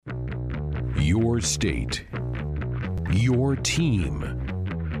Your state, your team,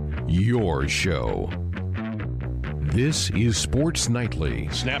 your show. This is Sports Nightly.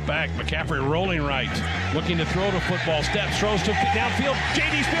 Snap back, McCaffrey rolling right, looking to throw the football, steps, throws to downfield.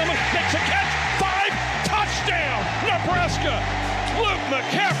 J.D. Spielman makes a catch, 5, touchdown, Nebraska. Luke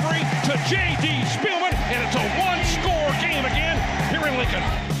McCaffrey to J.D. Spielman, and it's a one-score game again here in Lincoln.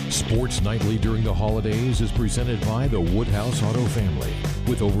 Sports Nightly during the holidays is presented by the Woodhouse Auto family.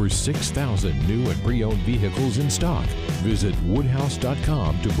 With over 6,000 new and pre-owned vehicles in stock, visit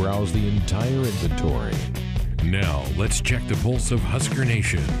woodhouse.com to browse the entire inventory. Now, let's check the pulse of Husker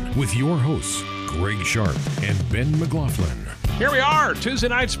Nation with your hosts, Greg Sharp and Ben McLaughlin. Here we are, Tuesday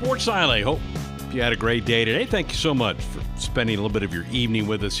Night Sports Nightly. Hope you had a great day today. Thank you so much for spending a little bit of your evening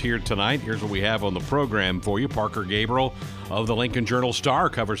with us here tonight. Here's what we have on the program for you. Parker Gabriel of the Lincoln Journal-Star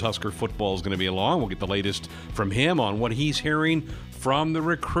covers Husker football is going to be along. We'll get the latest from him on what he's hearing from the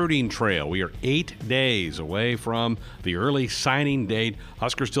recruiting trail. We are 8 days away from the early signing date.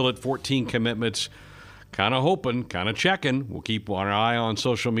 Husker still at 14 commitments. Kind of hoping, kind of checking. We'll keep our eye on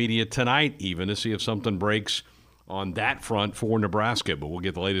social media tonight even to see if something breaks on that front for Nebraska. But we'll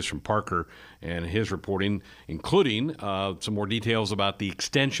get the latest from Parker and his reporting, including some more details about the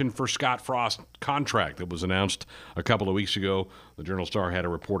extension for Scott Frost's contract that was announced a couple of weeks ago. The Journal-Star had a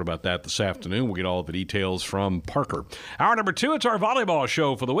report about that this afternoon. We'll get all the details from Parker. Hour number 2, it's our volleyball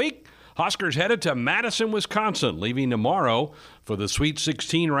show for the week. Huskers headed to Madison, Wisconsin, leaving tomorrow for the Sweet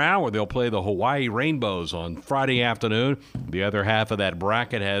 16 round where they'll play the Hawaii Rainbows on Friday afternoon. The other half of that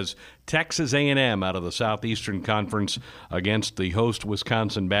bracket has Texas A&M out of the Southeastern Conference against the host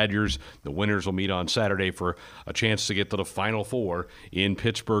Wisconsin Badgers. The winners will meet on Saturday for a chance to get to the Final Four in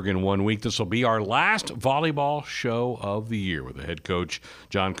Pittsburgh in 1 week. This will be our last volleyball show of the year with the head coach,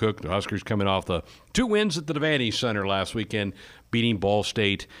 John Cook. The Huskers coming off the 2 wins at the Devaney Center last weekend, beating Ball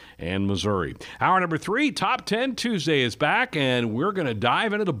State and Missouri. Hour number 3, Top 10 Tuesday is back, and we're going to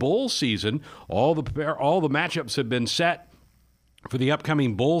dive into the bowl season. All the matchups have been set for the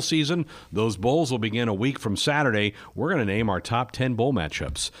upcoming bowl season. Those bowls will begin a week from Saturday. We're going to name our top 10 bowl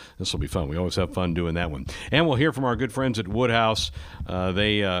matchups. This will be fun. We always have fun doing that one. And we'll hear from our good friends at Woodhouse.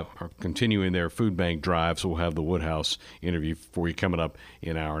 They are continuing their food bank drive, so we'll have the Woodhouse interview for you coming up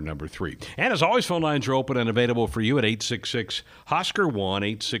in hour number 3. And as always, phone lines are open and available for you at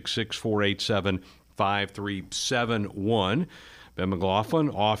 866-HUSKER-1, 866-487-5371. Ben McLaughlin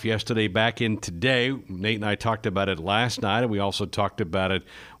off yesterday, back in today. Nate and I talked about it last night, and we also talked about it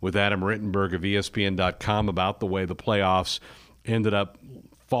with Adam Rittenberg of ESPN.com about the way the playoffs ended up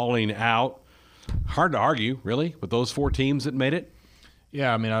falling out. Hard to argue, really, with those 4 teams that made it.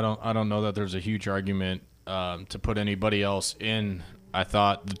 Yeah, I mean, I don't know that there's a huge argument to put anybody else in. I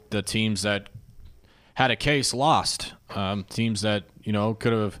thought the teams that had a case lost. Teams that,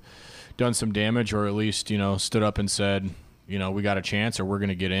 could have done some damage or at least, stood up and said, we got a chance or we're going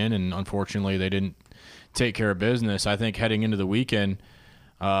to get in, and unfortunately they didn't take care of business. I think heading into the weekend,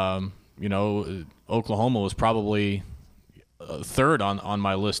 Oklahoma was probably third on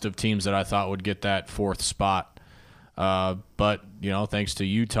my list of teams that I thought would get that 4th spot. But, thanks to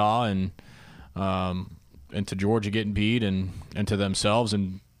Utah and to Georgia getting beat and to themselves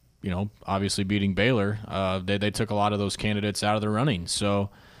and, obviously beating Baylor, they took a lot of those candidates out of the running.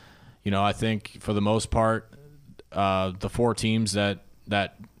 So, I think for the most part, the 4 teams that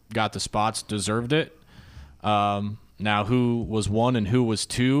got the spots deserved it. Now, who was 1 and who was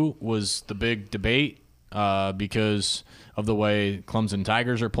 2 was the big debate because of the way Clemson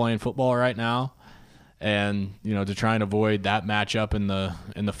Tigers are playing football right now. And, to try and avoid that matchup in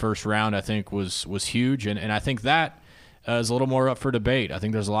the first round, I think was huge. And I think that is a little more up for debate. I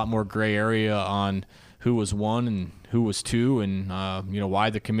think there's a lot more gray area on who was 1 and who was 2 and, why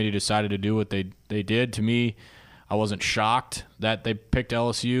the committee decided to do what they did. To me, I wasn't shocked that they picked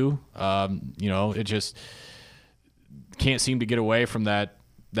LSU. It just can't seem to get away from that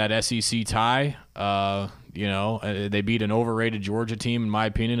SEC tie. They beat an overrated Georgia team, in my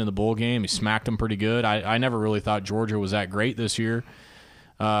opinion, in the bowl game. He smacked them pretty good. I never really thought Georgia was that great this year.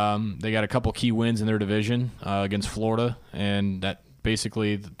 They got a couple key wins in their division against Florida, and that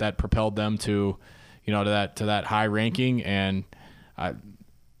basically propelled them to that high ranking. And I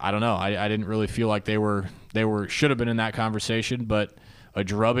don't know. I didn't really feel like they should have been in that conversation, but a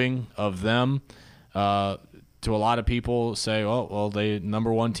drubbing of them to a lot of people say, oh, well, the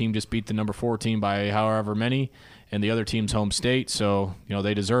number 1 team just beat the number 4 team by however many, and the other team's home state, so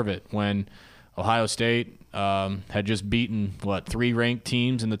they deserve it. When Ohio State had just beaten 3 ranked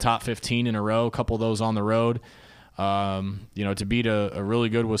teams in the top 15 in a row, a couple of those on the road. To beat a really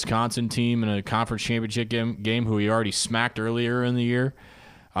good Wisconsin team in a conference championship game who he already smacked earlier in the year.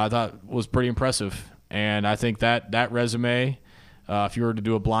 I thought was pretty impressive. And I think that resume, if you were to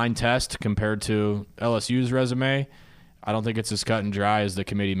do a blind test compared to LSU's resume, I don't think it's as cut and dry as the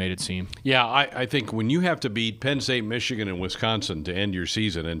committee made it seem. Yeah, I think when you have to beat Penn State, Michigan, and Wisconsin to end your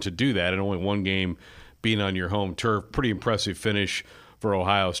season, and to do that in only one game being on your home turf, pretty impressive finish for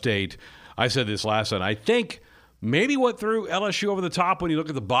Ohio State. I said this last night. I think maybe what threw LSU over the top when you look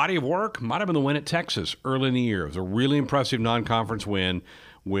at the body of work might have been the win at Texas early in the year. It was a really impressive non-conference win,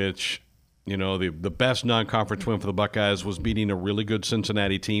 which, you know, the best non-conference win for the Buckeyes was beating a really good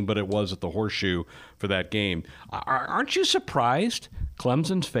Cincinnati team, but it was at the Horseshoe for that game. Aren't you surprised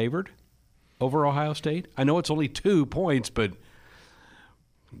Clemson's favored over Ohio State? I know it's only 2 points, but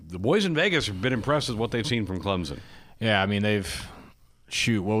the boys in Vegas have been impressed with what they've seen from Clemson. Yeah, I mean,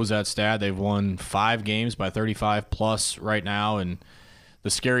 what was that stat? They've won 5 games by 35-plus right now, and the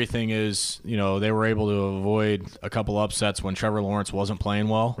scary thing is, you know, they were able to avoid a couple upsets when Trevor Lawrence wasn't playing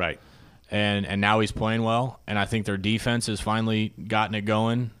well. Right. And now he's playing well, and I think their defense has finally gotten it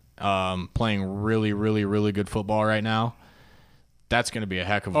going, playing really, really, really good football right now. That's going to be a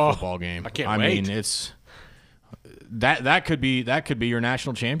heck of a football game. I can't wait. I mean, it's that could be your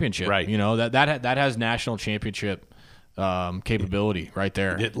national championship. Right. You know, that has national championship capability right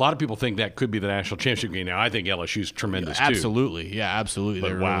there. A lot of people think that could be the national championship game. Now, I think LSU's tremendous too. Absolutely. Yeah, absolutely.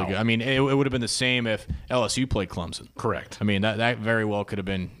 They're really good. I mean, it would have been the same if LSU played Clemson. Correct. I mean, that very well could have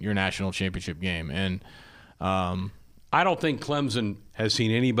been your national championship game. And I don't think Clemson has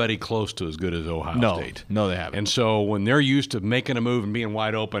seen anybody close to as good as Ohio State. No, they haven't. And so when they're used to making a move and being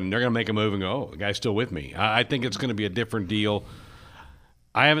wide open, they're going to make a move and go, oh, the guy's still with me. I think it's going to be a different deal.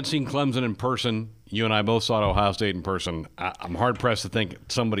 I haven't seen Clemson in person. You and I both saw Ohio State in person. I'm hard-pressed to think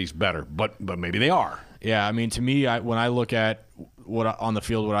somebody's better, but maybe they are. Yeah, I mean, to me, when I look at on the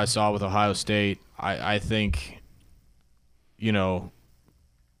field what I saw with Ohio State, I think, you know,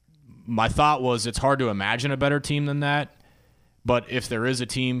 my thought was it's hard to imagine a better team than that. But if there is a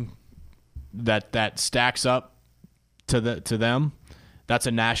team that stacks up to them, that's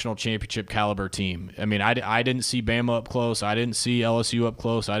a national championship caliber team. I mean, I didn't see Bama up close. I didn't see LSU up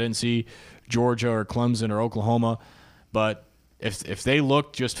close. I didn't see Georgia or Clemson or Oklahoma. But if they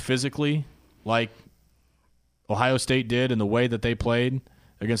look just physically like Ohio State did in the way that they played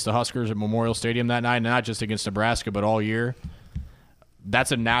against the Huskers at Memorial Stadium that night, not just against Nebraska but all year,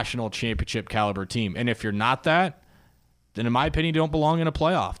 that's a national championship caliber team. And if you're not that, then in my opinion, you don't belong in a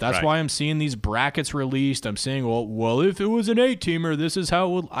playoff. That's why I'm seeing these brackets released. I'm saying, well, if it was an 8-teamer, this is how it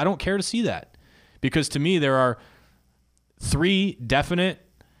would. I don't care to see that. Because to me, there are 3 definite,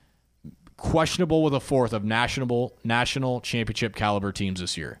 questionable with a 4th of national championship caliber teams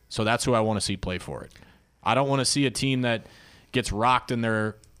this year. So that's who I want to see play for it. I don't want to see a team that gets rocked in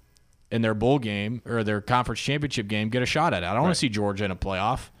their bowl game or their conference championship game get a shot at it. I don't want to see Georgia in a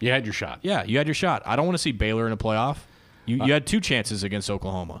playoff. You had your shot. Yeah, you had your shot. I don't want to see Baylor in a playoff. You had 2 chances against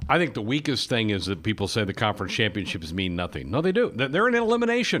Oklahoma. I think the weakest thing is that people say the conference championships mean nothing. No, they do. They're in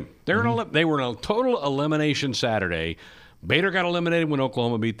elimination. They were in a total elimination Saturday. Baylor got eliminated when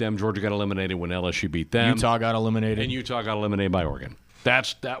Oklahoma beat them. Georgia got eliminated when LSU beat them. Utah got eliminated. And Utah got eliminated by Oregon. The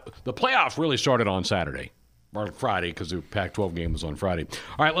playoffs really started on Saturday or Friday because the Pac-12 game was on Friday.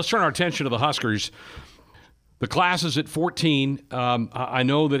 All right, let's turn our attention to the Huskers. The class is at 14. I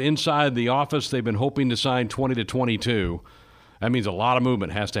know that inside the office they've been hoping to sign 20 to 22. That means a lot of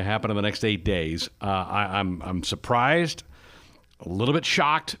movement has to happen in the next 8 days. I'm surprised, a little bit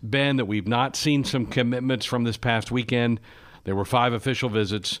shocked, Ben, that we've not seen some commitments from this past weekend. There were 5 official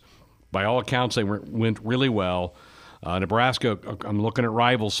visits. By all accounts, they went really well. Nebraska, I'm looking at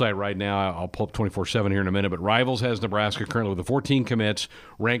Rivals' site right now. I'll pull up 24/7 here in a minute, but Rivals has Nebraska currently with the 14 commits,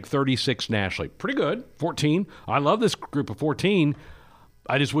 ranked 36 nationally. Pretty good, 14. I love this group of 14.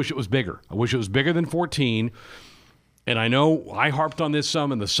 I just wish it was bigger. I wish it was bigger than 14. And I know I harped on this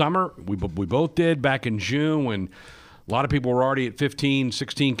some in the summer. We both did back in June when a lot of people were already at 15,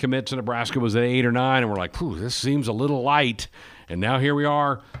 16 commits, and Nebraska was at 8 or 9, and we're like, this seems a little light. And now here we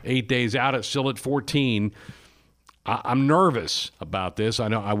are, 8 days out, it's still at 14. I'm nervous about this. I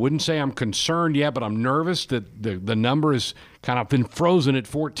know I wouldn't say I'm concerned yet, but I'm nervous that the number has kind of been frozen at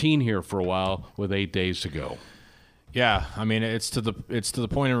 14 here for a while with 8 days to go. Yeah, I mean it's to the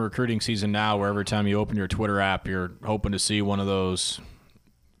point in recruiting season now where every time you open your Twitter app, you're hoping to see one of those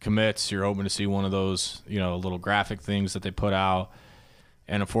commits. You're hoping to see one of those little graphic things that they put out,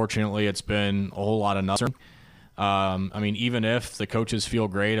 and unfortunately, it's been a whole lot of nothing. I mean, even if the coaches feel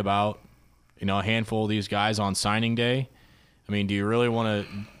great about a handful of these guys on signing day, I mean, do you really want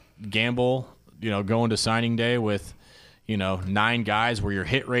to gamble, going to signing day with, 9 guys where your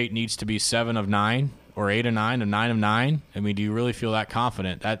hit rate needs to be 7 of 9? or 8 of 9 or 9 of 9? I mean, do you really feel that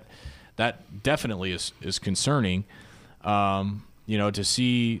confident? That definitely is concerning. To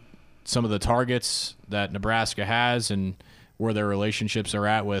see some of the targets that Nebraska has and where their relationships are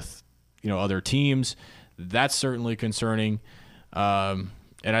at with, other teams, that's certainly concerning. And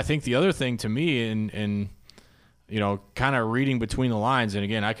I think the other thing to me, in kind of reading between the lines, and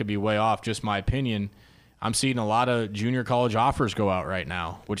again, I could be way off, just my opinion, I'm seeing a lot of junior college offers go out right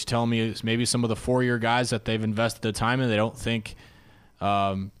now, which tell me it's maybe some of the 4-year guys that they've invested the time in, they don't think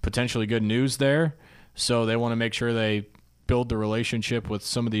potentially good news there. So they want to make sure they build the relationship with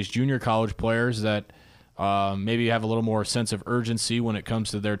some of these junior college players that maybe have a little more sense of urgency when it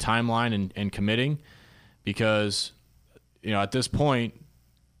comes to their timeline and committing. Because, at this point,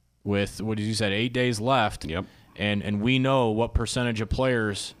 with, what did you say, 8 days left, yep. and we know what percentage of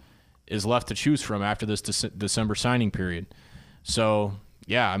players is left to choose from after this December signing period. So,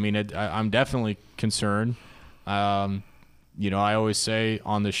 yeah, I mean, I'm definitely concerned. I always say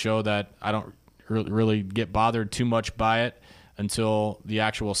on the show that I don't really get bothered too much by it until the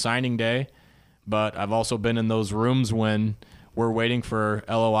actual signing day. But I've also been in those rooms when we're waiting for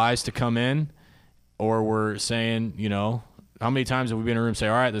LOIs to come in, or we're saying, how many times have we been in a room and say,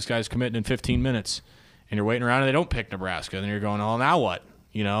 all right, this guy's committing in 15 minutes, and you're waiting around and they don't pick Nebraska, and then you're going, oh, now what?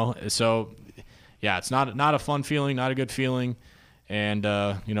 So, yeah, it's not a fun feeling, not a good feeling, and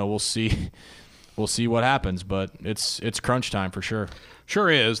we'll see what happens, but it's crunch time for sure. Sure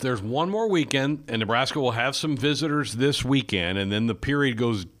is. There's one more weekend, and Nebraska will have some visitors this weekend, and then the period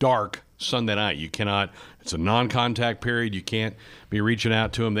goes dark Sunday night. It's a non-contact period. You can't be reaching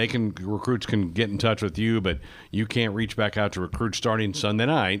out to them. Recruits can get in touch with you, but you can't reach back out to recruits starting Sunday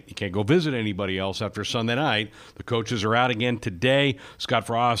night. You can't go visit anybody else after Sunday night. The coaches are out again today. Scott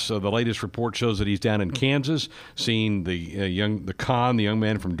Frost, the latest report shows that he's down in Kansas, seeing the young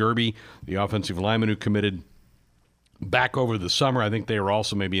man from Derby, the offensive lineman who committed back over the summer. I think they were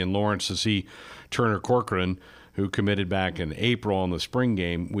also maybe in Lawrence to see Turner Corcoran, who committed back in April on the spring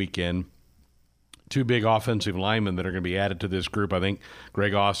game weekend. Two big offensive linemen that are going to be added to this group. I think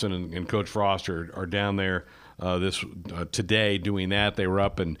Greg Austin and Coach Frost are down there today doing that. They were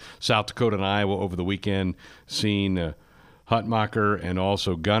up in South Dakota and Iowa over the weekend seeing Hutmacher and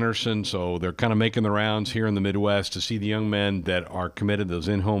also Gunnarsson. So they're kind of making the rounds here in the Midwest to see the young men that are committed, those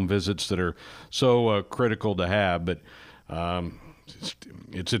in-home visits that are so critical to have. But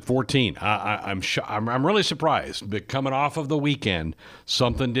it's at 14. I'm really surprised that coming off of the weekend,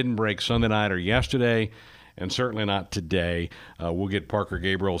 something didn't break Sunday night or yesterday, and certainly not today. We'll get Parker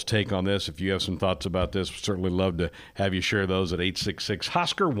Gabriel's take on this. If you have some thoughts about this, we'd certainly love to have you share those at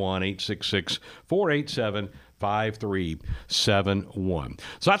 866-HUSKER1, 866-487-5371.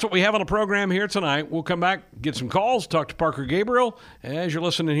 So that's what we have on the program here tonight. We'll come back, get some calls, talk to Parker Gabriel as you're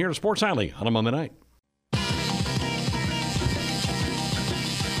listening here to Sports Nightly on a Monday night.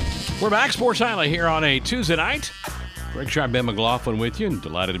 We're back, Sports Nightly, here on a Tuesday night. Greg Shot, Ben McLaughlin with you, and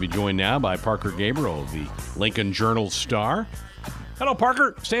delighted to be joined now by Parker Gabriel, the Lincoln Journal-Star. Hello,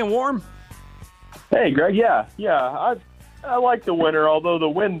 Parker. Staying warm? Hey, Greg. Yeah. I like the winter, although the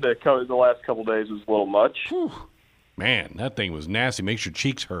wind the last couple days was a little much. Whew. Man, that thing was nasty. Makes your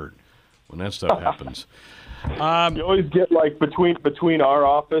cheeks hurt when that stuff happens. You always get, between our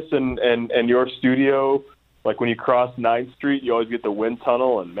office and your studio, when you cross 9th Street, you always get the wind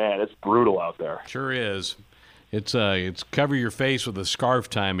tunnel, and, man, it's brutal out there. Sure is. It's cover your face with a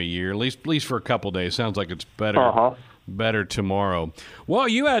scarf time of year, at least for a couple days. Sounds like it's better tomorrow. Well,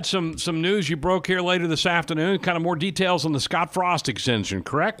 you had some news you broke here later this afternoon, kind of more details on the Scott Frost extension,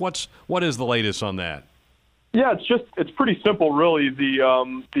 correct? What is the latest on that? Yeah, it's pretty simple, really.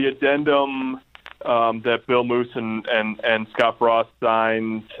 The addendum that Bill Moose and Scott Frost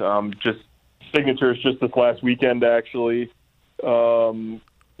signed, just signatures just this last weekend, actually,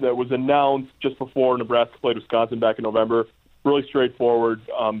 that was announced just before Nebraska played Wisconsin back in November. Really straightforward.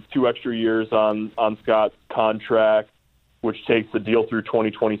 2 extra years on Scott's contract, which takes the deal through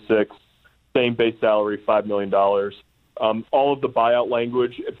 2026. Same base salary, $5 million. All of the buyout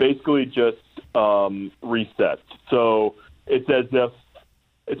language basically just resets. So it's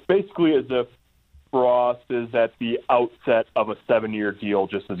basically as if Frost is at the outset of a 7-year deal,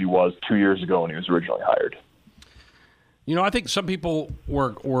 just as he was 2 years ago when he was originally hired. I think some people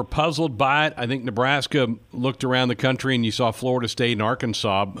were puzzled by it. I think Nebraska looked around the country and you saw Florida State and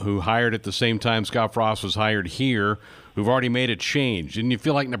Arkansas, who hired at the same time Scott Frost was hired here, who've already made a change. Didn't you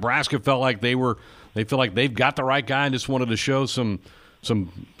feel like Nebraska felt like they feel like they've got the right guy and just wanted to show some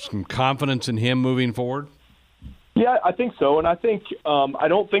confidence in him moving forward? Yeah, I think so. And I think I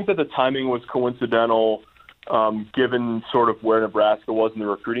don't think that the timing was coincidental given sort of where Nebraska was in the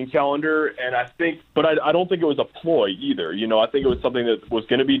recruiting calendar. And I don't think it was a ploy either. I think it was something that was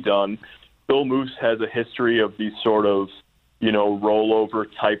going to be done. Bill Moos has a history of these sort of, rollover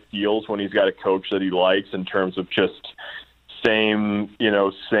type deals when he's got a coach that he likes in terms of just same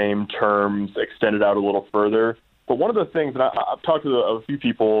terms extended out a little further. But one of the things, and I've talked to a few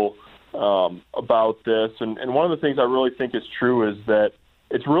people about this, and one of the things I really think is true is that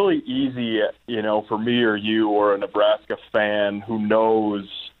it's really easy, for me or you or a Nebraska fan who knows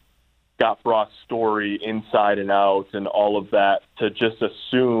Scott Frost's story inside and out and all of that to just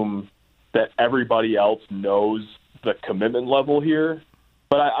assume that everybody else knows the commitment level here.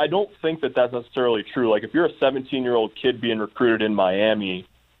 But I don't think that that's necessarily true. Like, if you're a 17-year-old kid being recruited in Miami,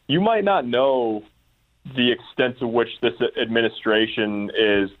 you might not know the extent to which this administration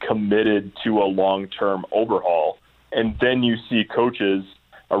is committed to a long-term overhaul. And then you see coaches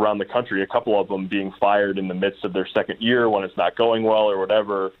around the country, a couple of them being fired in the midst of their second year when it's not going well or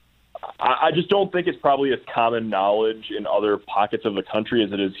whatever. I just don't think it's probably as common knowledge in other pockets of the country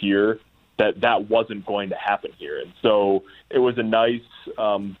as it is here that wasn't going to happen here. And so it was a nice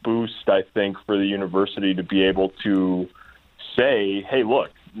boost, I think, for the university to be able to say, hey, look,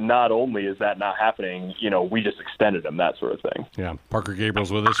 not only is that not happening, we just extended them, that sort of thing. Yeah, Parker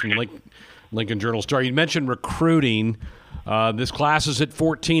Gabriel's with us from Lincoln Journal-Star. You mentioned recruiting. This class is at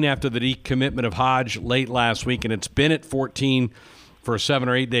 14 after the decommitment of Hodge late last week, and it's been at 14 for a 7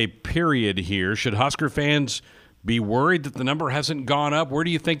 or 8 day period here. Should Husker fans be worried that the number hasn't gone up? Where do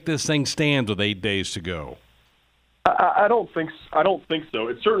you think this thing stands with 8 days to go? I don't think so.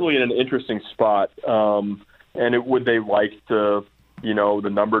 It's certainly in an interesting spot, and would they like to, the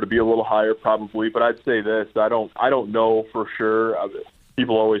number to be a little higher? Probably, but I'd say this: I don't know for sure.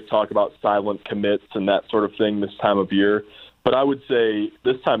 People always talk about silent commits and that sort of thing this time of year, but I would say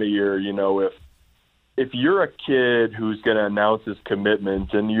this time of year, if you're a kid who's going to announce his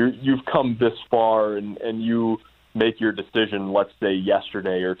commitment and you've come this far and you make your decision, let's say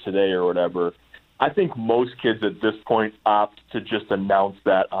yesterday or today or whatever, I think most kids at this point opt to just announce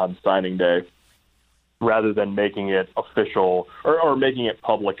that on signing day rather than making it official or making it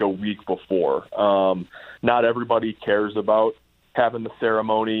public a week before. Not everybody cares about having the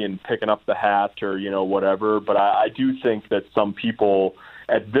ceremony and picking up the hat or, whatever. But I do think that some people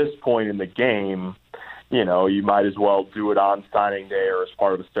at this point in the game, you might as well do it on signing day or as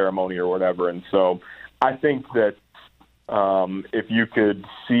part of a ceremony or whatever. And so I think that if you could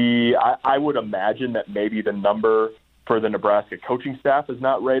see, I would imagine that maybe the number for the Nebraska coaching staff is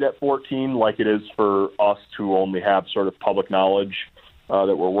not right at 14 like it is for us who only have sort of public knowledge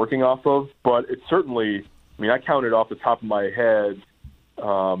that we're working off of. But it's certainly, I counted off the top of my head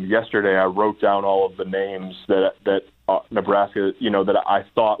yesterday. I wrote down all of the names that Nebraska, that I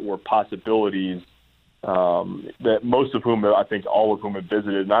thought were possibilities, that most of whom, I think all of whom have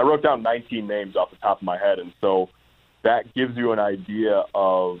visited. And I wrote down 19 names off the top of my head. And so that gives you an idea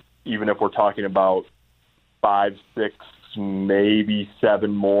of, even if we're talking about 5, 6, maybe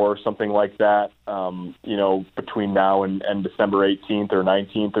 7 more, something like that, between now and December 18th or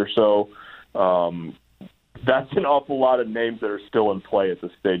 19th or so. That's an awful lot of names that are still in play at this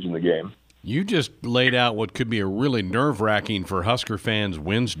stage in the game. You just laid out what could be a really nerve-wracking for Husker fans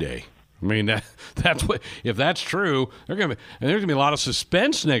Wednesday. That's what, if that's true, there's going to be a lot of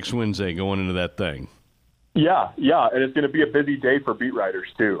suspense next Wednesday going into that thing. Yeah, and it's going to be a busy day for beat writers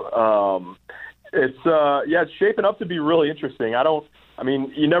too. It's shaping up to be really interesting.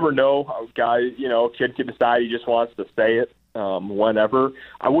 You never know. Kid could decide he just wants to say it whenever.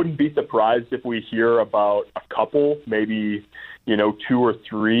 I wouldn't be surprised if we hear about a couple, maybe 2 or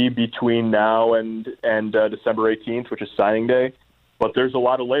 3 between now and December 18th, which is signing day. But there's a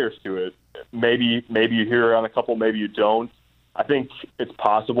lot of layers to it. Maybe you hear on a couple, maybe you don't. I think it's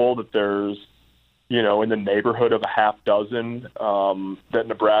possible that there's in the neighborhood of a half dozen that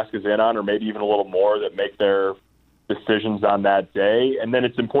Nebraska's in on, or maybe even a little more, that make their decisions on that day. And then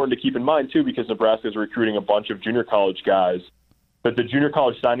it's important to keep in mind, too, because Nebraska is recruiting a bunch of junior college guys, that the junior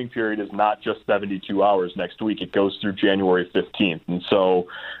college signing period is not just 72 hours next week. It goes through January 15th. And so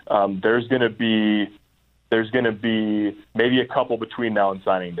there's going to be maybe a couple between now and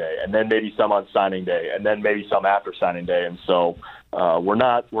signing day, and then maybe some on signing day, and then maybe some after signing day. And so we're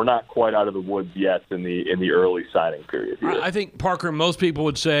not quite out of the woods yet in the early signing period here. I think, Parker, most people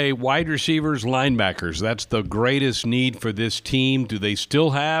would say wide receivers, linebackers. That's the greatest need for this team. Do they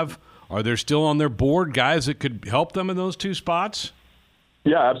still have? Are there still on their board guys that could help them in those 2 spots?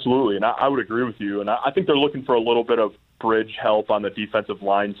 Yeah, absolutely, and I would agree with you. And I think they're looking for a little bit of bridge help on the defensive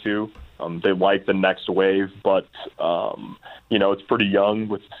line too. They like the next wave, but, it's pretty young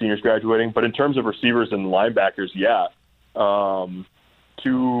with seniors graduating. But in terms of receivers and linebackers, yeah.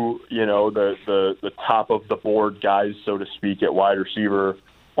 Two, the top of the board guys, so to speak, at wide receiver.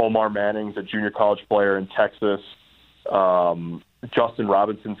 Omar Manning's a junior college player in Texas. Justin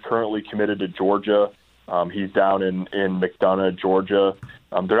Robinson's currently committed to Georgia. He's down in McDonough, Georgia.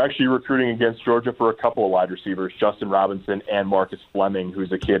 They're actually recruiting against Georgia for a couple of wide receivers, Justin Robinson and Marcus Fleming,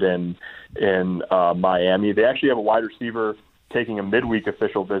 who's a kid in Miami. They actually have a wide receiver taking a midweek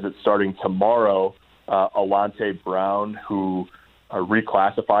official visit starting tomorrow, Alante Brown, who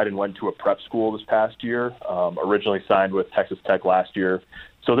reclassified and went to a prep school this past year, originally signed with Texas Tech last year.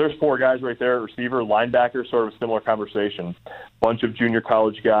 So there's 4 guys right there at receiver. Linebacker, sort of a similar conversation. Bunch of junior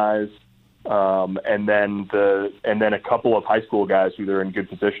college guys, and then a couple of high school guys who they're in good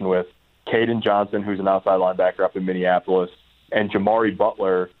position with. Caden Johnson, who's an outside linebacker up in Minneapolis, and Jamari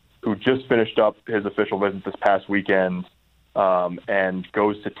Butler, who just finished up his official visit this past weekend, and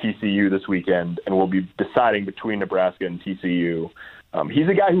goes to TCU this weekend and will be deciding between Nebraska and TCU. He's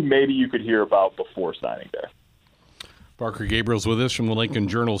a guy who maybe you could hear about before signing day. Parker Gabriel's with us from the Lincoln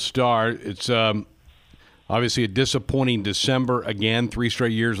Journal-Star. It's obviously a disappointing December again, 3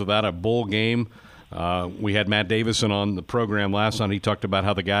 straight years without a bowl game. We had Matt Davison on the program last night. He talked about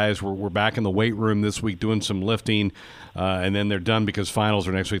how the guys were back in the weight room this week doing some lifting, and then they're done because finals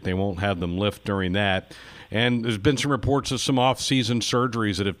are next week. They won't have them lift during that. And there's been some reports of some off-season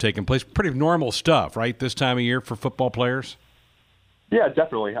surgeries that have taken place. Pretty normal stuff, right, this time of year for football players? Yeah,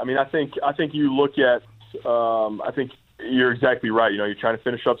 definitely. I mean, I think you look at I think you're exactly right. You're trying to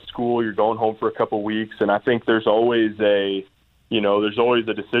finish up school. You're going home for a couple of weeks, and I think there's always a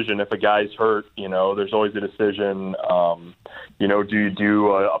decision if a guy's hurt. There's always a decision. Do you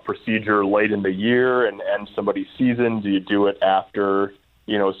do a procedure late in the year and end somebody's season? Do you do it after?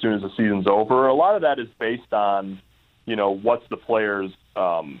 As soon as the season's over? A lot of that is based on, what's the player's,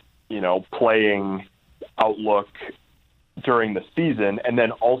 playing outlook during the season, and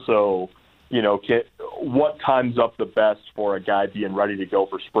then also, what time's up the best for a guy being ready to go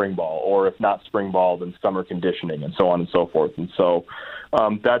for spring ball, or if not spring ball, then summer conditioning, and so on and so forth. And so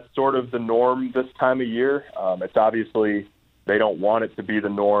that's sort of the norm this time of year. It's obviously they don't want it to be the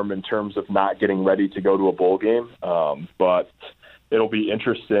norm in terms of not getting ready to go to a bowl game, but it'll be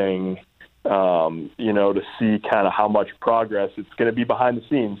interesting, to see kind of how much progress. It's going to be behind the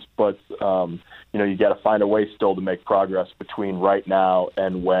scenes, but, you got to find a way still to make progress between right now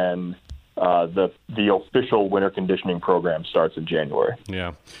and when the official winter conditioning program starts in January.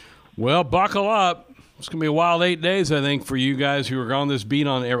 Yeah. Well, buckle up. It's going to be a wild 8 days, I think, for you guys who are on this beat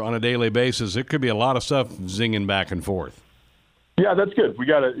on a daily basis. It could be a lot of stuff zinging back and forth. Yeah, that's good. We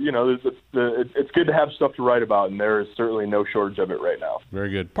got to, it's good to have stuff to write about, and there is certainly no shortage of it right now. Very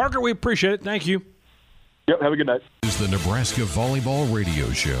good. Parker, we appreciate it. Thank you. Yep, have a good night. This is the Nebraska Volleyball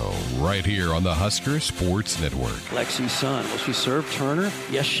Radio Show, right here on the Husker Sports Network. Lexi Sun, will she serve Turner?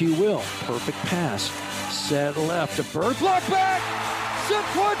 Yes, she will. Perfect pass. Set left to Bird. Block back! Set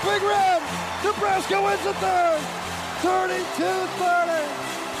point, Big Red! Nebraska wins the third! 32-30.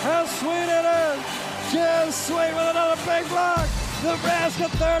 How sweet it is! Just sweet with another big block! Nebraska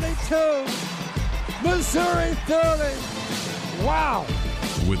 32, Missouri 30. Wow.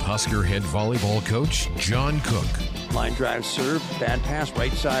 With Husker head volleyball coach John Cook. Line drive serve, bad pass,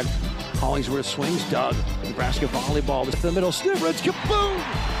 right side. Hollingsworth swings, Doug. Nebraska volleyball to the middle. Stivrich, kaboom!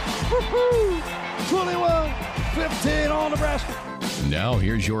 Woo-hoo! 21-15 on Nebraska. Now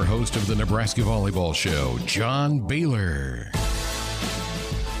here's your host of the Nebraska Volleyball Show, John Baylor.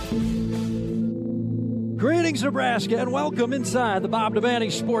 Greetings, Nebraska, and welcome inside the Bob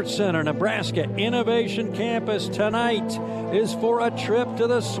Devaney Sports Center. Nebraska Innovation Campus tonight is for a trip to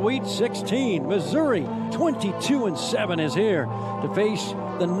the Sweet 16. Missouri, 22-7, is here to face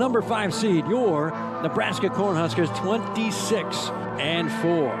the number 5 seed, your Nebraska Cornhuskers,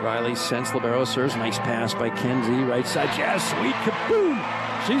 26-4. Riley sends libero, serves, nice pass by Kenzie, right side, Jazz Sweet, kaboom!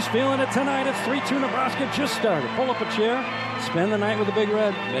 She's feeling it tonight. It's 3-2 Nebraska, just started. Pull up a chair, spend the night with the Big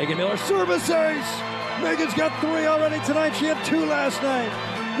Red. Megan Miller, service ace! Megan's got 3 already tonight. She had 2 last night.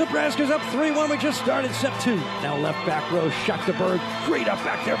 Nebraska's up 3-1. We just started set 2. Now left back row, shot to Bird. Great up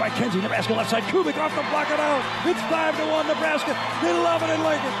back there by Kenzie. Nebraska left side. Kubik off the block it out. It's 5-1 Nebraska. They love it in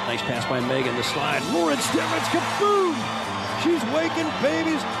Lincoln. Nice pass by Megan. The slide. Lauren Stivrich. Kaboom! She's waking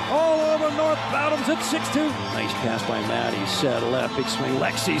babies all over North Bottoms at 6-2. Nice pass by Maddie. Set left. Big swing.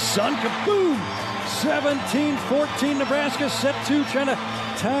 Lexi Sun. Kaboom! 17-14 Nebraska. Set 2 trying to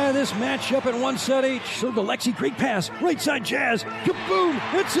tie this match up at 1 set each. So to Lexi, great pass. Right side Jazz. Kaboom!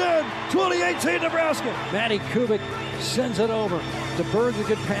 It's in! 20-18 Nebraska. Maddie Kubik Sends it over to Bird, a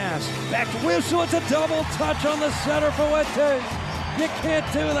good pass. Back to Whistle. It's a double touch on the center for Fuentes. You can't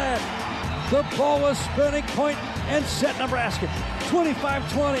do that. The ball was spinning, point and set Nebraska.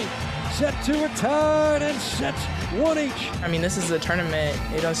 25-20. Set two are tied and sets one each. I mean, this is a tournament.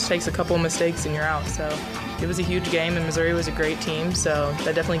 It just takes a couple of mistakes and you're out. So it was a huge game, and Missouri was a great team. So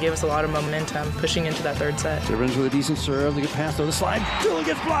that definitely gave us a lot of momentum pushing into that third set. Tibbins with a decent serve. They get past on the slide. Dillon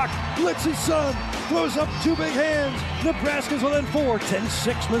gets blocked. Lexi Sun throws up two big hands. Nebraska's within 4.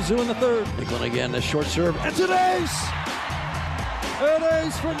 10-6 Mizzou in the third. Nicklin again, the short serve. It's an ace! An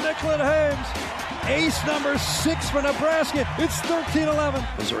ace for Nicklin Hames. Ace number 6 for Nebraska. It's 13-11.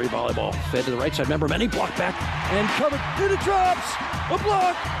 Missouri volleyball fed to the right side. Remember, many blocked back and covered. And it drops. A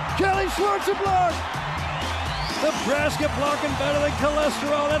block. Kelly Schwartz a block. Nebraska blocking better than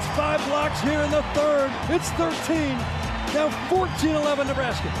cholesterol. That's 5 blocks here in the third. It's 13. Now 14-11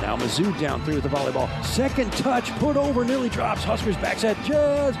 Nebraska. Now Mizzou down 3 with the volleyball. Second touch put over, nearly drops. Huskers backside.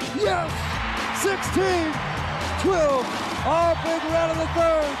 Jazz. Yes. 16-12. All big red in the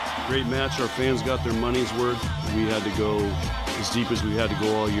third. Great match. Our fans got their money's worth. We had to go as deep as we had to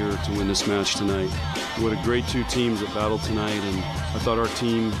go all year to win this match tonight. What a great 2 teams that battled tonight, and I thought our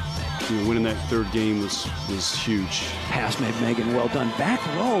team, winning that third game was huge. Pass made Megan, well done. Back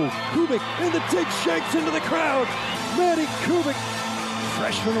row, Kubik in the dig shakes into the crowd. Maddie Kubik,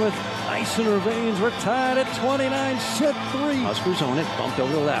 freshman with ice in her veins. We're tied at 29, set 3. Huskers own it, bumped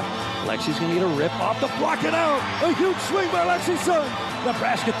over the left. Lexi's gonna get a rip off the block and out. A huge swing by Lexi Sun.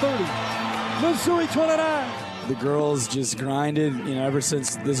 Nebraska 30, Missouri 29. The girls just grinded, ever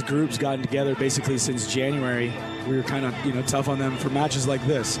since this group's gotten together, basically since January. We were kind of, tough on them for matches like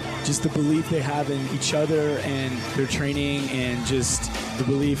this. Just the belief they have in each other and their training, and just the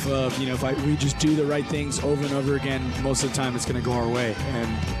belief of, if we just do the right things over and over again, most of the time it's going to go our way. And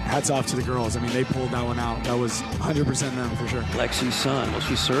hats off to the girls. I mean, they pulled that one out. That was 100% them for sure. Lexi Sun, will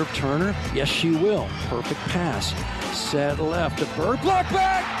she serve Turner? Yes, she will. Perfect pass. Set left to Bird. Block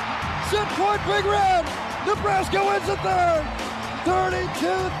back! Set point, Big Red! Nebraska wins the third!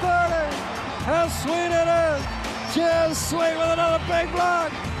 32-30. How sweet it is! Jazz Sweet with another big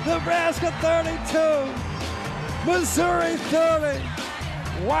block. Nebraska 32. Missouri 30.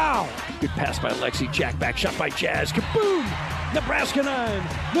 Wow. Good pass by Lexi. Jack back shot by Jazz. Kaboom. Nebraska 9.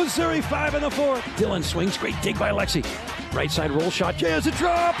 Missouri 5 in the fourth. Dillon swings. Great dig by Lexi. Right side roll shot. Jazz. It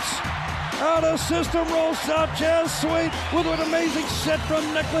drops. Out of system roll shot. Jazz Sweet with an amazing set from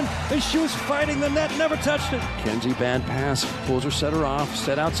Nicklin as she was fighting the net. Never touched it. Kenzie bad pass. Pulls her setter off.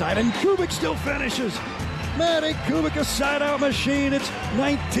 Set outside. And Kubik still finishes. Maddie Kubik, a side-out machine. It's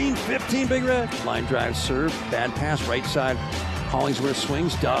 19-15 Big Red. Line drive serve, bad pass, right side. Hollingsworth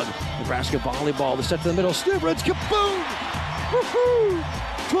swings, Doug. Nebraska volleyball, the set to the middle. Stivrins, kaboom! Woohoo!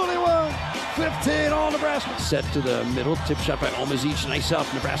 21-15, all Nebraska. Set to the middle, tip shot by Omazic, nice up.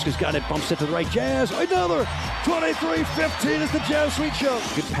 Nebraska's got it, bump set to the right, Jazz. Another 23-15 is the Jazz Sweet Show.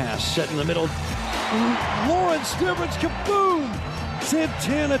 Good pass, set in the middle. Lauren Stivrins, kaboom!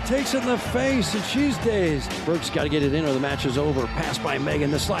 Santana takes it in the face, and she's dazed. Burke's got to get it in or the match is over. Pass by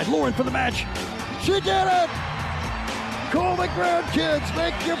Megan, the slide. Lauren for the match. She did it! Call the grandkids.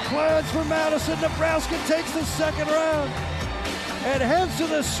 Make your plans for Madison. Nebraska takes the second round and heads to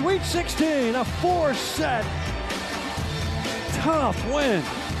the Sweet 16. A 4-set, tough win.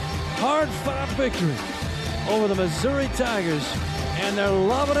 Hard-fought victory over the Missouri Tigers, and they're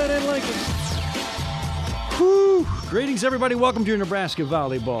loving it in Lincoln. Whew. Greetings, everybody. Welcome to your Nebraska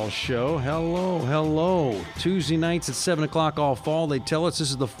Volleyball Show. Hello. Tuesday nights at 7 o'clock all fall. They tell us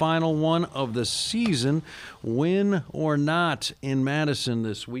this is the final one of the season, win or not, in Madison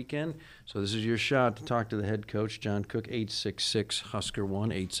this weekend. So this is your shot to talk to the head coach, John Cook,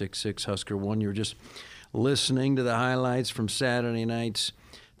 866-HUSKER-1, 866-HUSKER-1. You're just listening to the highlights from Saturday night's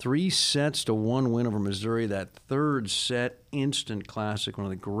 3 sets to 1 win over Missouri. That third set, instant classic, one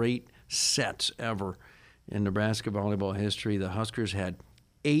of the great sets ever in Nebraska volleyball history. The Huskers had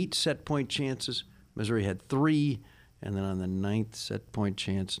 8 set-point chances. Missouri had 3. And then on the 9th set-point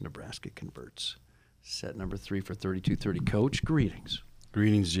chance, Nebraska converts. Set number 3 for 32-30. Coach, greetings.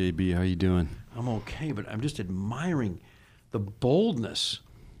 Greetings, JB. How you doing? I'm okay, but I'm just admiring the boldness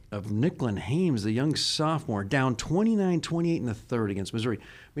of Nicklin Hames, the young sophomore, down 29-28 in the third against Missouri. I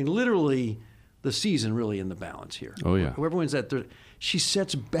mean, literally, the season really in the balance here. Oh, yeah. Whoever wins that third, she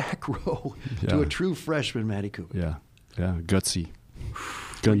sets back row to a true freshman, Maddie Cooper. Yeah, gutsy.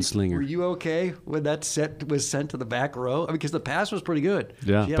 Gunslinger. Were you okay when that set was sent to the back row? I mean, because the pass was pretty good.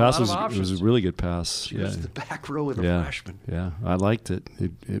 Yeah, she had pass a lot of it was a really good pass. She was the back row with a freshman. Yeah, I liked it.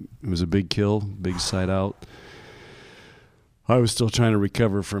 It was a big kill, big side out. I was still trying to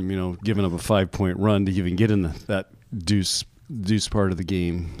recover from, giving up a 5-point run to even get in that deuce part of the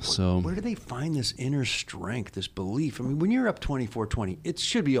game. So where do they find this inner strength, this belief? I mean, when you're up 24-20, it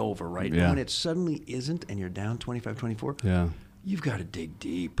should be over, right? Yeah. And when it suddenly isn't and you're down 25-24, yeah, you've got to dig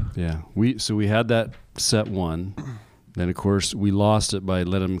deep. yeah. We had that set one. Then, of course, we lost it by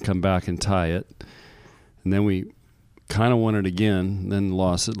letting them come back and tie it. And then we kind of won it again, then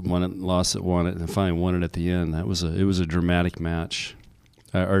lost it, won it, and finally won it at the end. It was a dramatic match,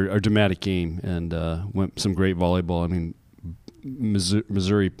 or dramatic game, and went some great volleyball. I mean,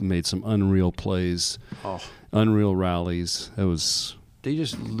 Missouri made some unreal plays, unreal rallies. They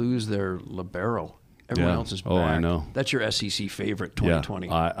just lose their libero. Everyone else is back. Oh, I know. That's your SEC favorite 2020.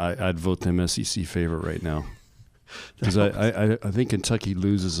 Yeah, I'd vote them SEC favorite right now. Because I think Kentucky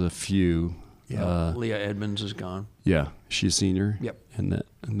loses a few. Yeah, Leah Edmonds is gone. Yeah, she's a senior. Yep. And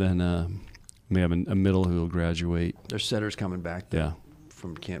then we have a middle who will graduate. Their setter's coming back. Yeah.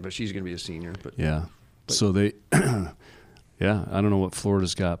 From camp, but she's going to be a senior. But so they, yeah, I don't know what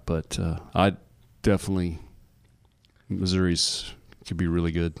Florida's got, but I definitely Missouri's could be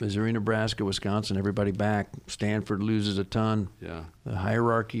really good. Missouri, Nebraska, Wisconsin, everybody back. Stanford loses a ton. Yeah. The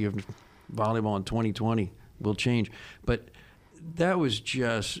hierarchy of volleyball in 2020 will change, but that was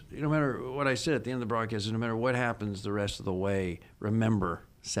just, no matter what I said at the end of the broadcast, no matter what happens the rest of the way, remember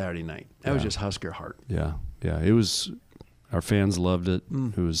Saturday night. That was just Husker heart. Yeah, it was. Our fans loved it.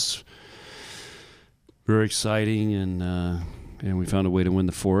 It was very exciting, and we found a way to win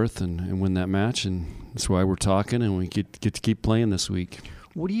the fourth and win that match, and that's why we're talking, and we get to keep playing this week.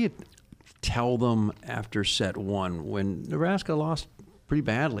 What do you tell them after set one when Nebraska lost pretty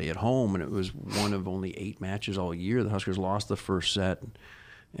badly at home, and it was one of only 8 matches all year? The Huskers lost the first set,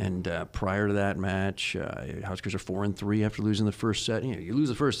 and prior to that match, Huskers are 4-3 after losing the first set. You lose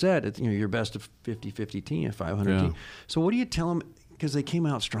the first set, it's, you're best of 50-50 team, a 500 team. So what do you tell them? Because they came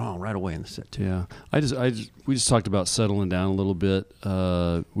out strong right away in the set two. Yeah, we just talked about settling down a little bit.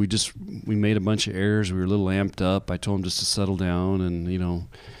 We made a bunch of errors. We were a little amped up. I told them just to settle down and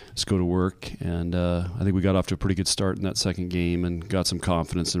let's go to work. And I think we got off to a pretty good start in that second game and got some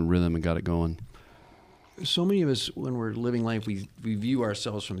confidence and rhythm and got it going. So many of us, when we're living life, we view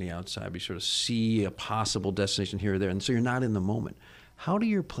ourselves from the outside. We sort of see a possible destination here or there, and so you're not in the moment. How do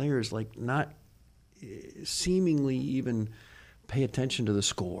your players not seemingly even pay attention to the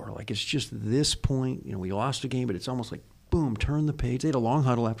score? Like, it's just this point, we lost a game, but it's almost like, boom, turn the page. They had a long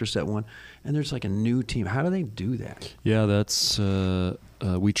huddle after set one, and there's like a new team. How do they do that? Yeah, that's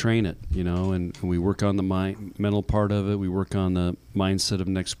we train it, and we work on the mental part of it. We work on the mindset of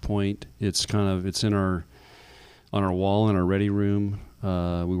next point. It's on our wall in our ready room.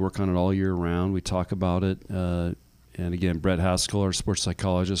 We work on it all year round. We talk about it. And again, Brett Haskell, our sports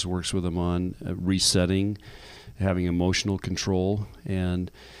psychologist, works with them on resetting, having emotional control.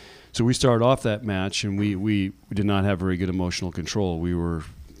 And so we started off that match, and we did not have very good emotional control.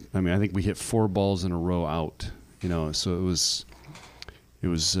 I think we hit 4 balls in a row out, so it was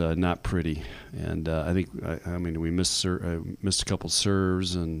not pretty. And we missed a couple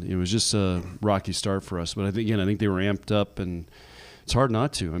serves, and it was just a rocky start for us. But I think they were amped up, and it's hard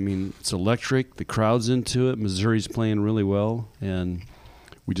not to. I mean, it's electric. The crowd's into it. Missouri's playing really well, and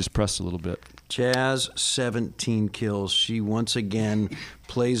we just pressed a little bit. Jazz, 17 kills. She once again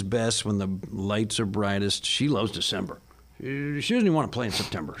plays best when the lights are brightest. She loves December. She doesn't even want to play in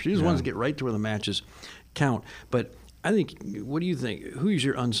September. She just wants to get right to where the matches count. But I think, what do you think? Who's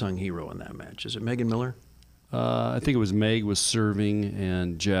your unsung hero in that match? Is it Megan Miller? I think it was Meg was serving,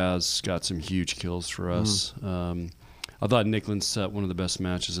 and Jazz got some huge kills for us. I thought Nicklin set one of the best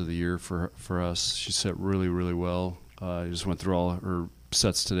matches of the year for us. She set really, really well. I just went through all her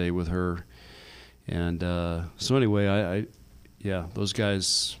sets today with her. And so anyway, those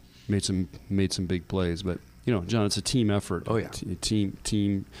guys made some big plays. But, John, it's a team effort. Oh, yeah.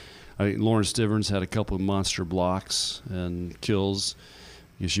 Team. I think Lauren Stivers had a couple of monster blocks and kills.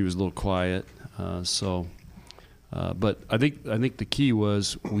 She was a little quiet. But I think the key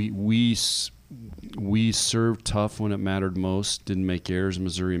was we served tough when it mattered most. Didn't make errors.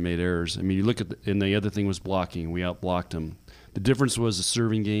 Missouri made errors. I mean, you look at and the other thing was blocking. We outblocked them. The difference was the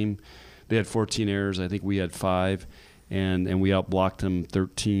serving game. They had 14 errors. I think we had 5, and we outblocked them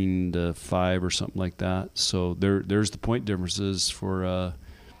 13-5 or something like that. So there's the point differences for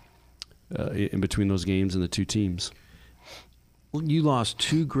in between those games and the two teams. Well, you lost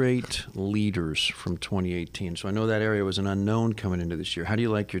 2 great leaders from 2018, so I know that area was an unknown coming into this year. How do you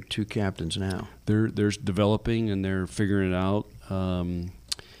like your 2 captains now? They're developing and they're figuring it out.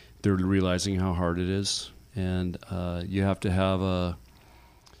 They're realizing how hard it is, and you have to have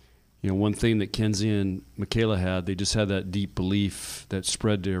one thing that Kenzie and Michaela had, they just had that deep belief that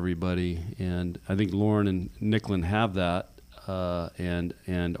spread to everybody. And I think Lauren and Nicklin have that,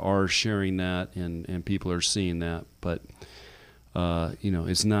 and are sharing that, and people are seeing that. But,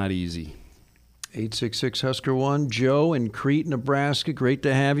 it's not easy. 866-HUSKER-1. Joe in Crete, Nebraska. Great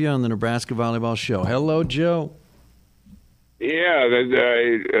to have you on the Nebraska Volleyball Show. Hello, Joe. Yeah,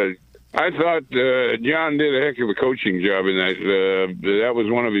 I thought John did a heck of a coaching job in that. That was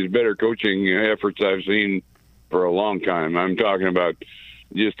one of his better coaching efforts I've seen for a long time. I'm talking about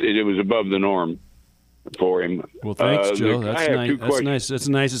it was above the norm for him. Well, thanks, Joe. That's nice. That's nice. That's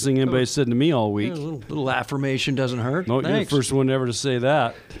the nicest thing anybody's said to me all week. Yeah, a little affirmation doesn't hurt. No, you're the first one ever to say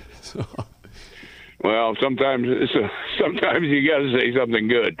that. So. Well, sometimes you got to say something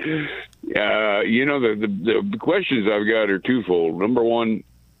good. The questions I've got are twofold. Number one,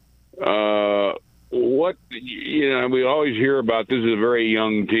 we always hear about this is a very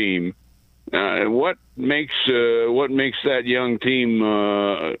young team. What makes that young team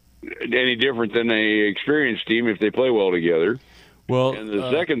any different than an experienced team if they play well together? Well, and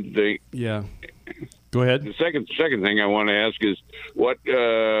the second thing, yeah. Go ahead. The second thing I want to ask is what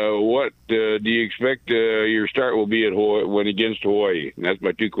do you expect your start will be against Hawaii? And that's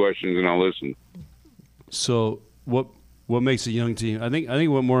my two questions, and I'll listen. So what makes a young team? I think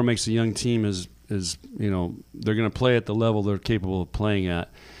what more makes a young team is they're going to play at the level they're capable of playing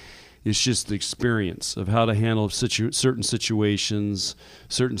at. It's just the experience of how to handle certain situations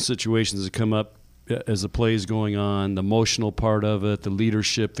that come up as the play is going on, the emotional part of it, the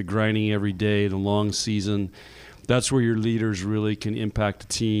leadership, the grinding every day, the long season. That's where your leaders really can impact the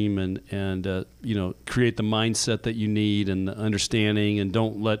team and create the mindset that you need and the understanding, and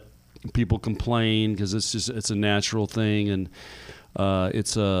don't let people complain, because it's a natural thing, and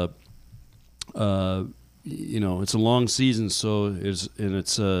it's a long season, so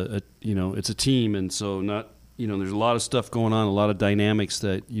it's a team, and so not. There's a lot of stuff going on, a lot of dynamics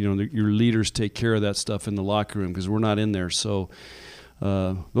that, your leaders take care of that stuff in the locker room, because we're not in there. So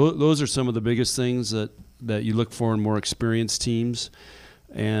those are some of the biggest things that you look for in more experienced teams.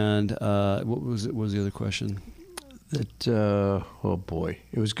 And what was the other question? Oh boy,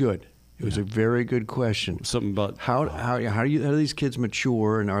 it was good. It was a very good question. Something about how do these kids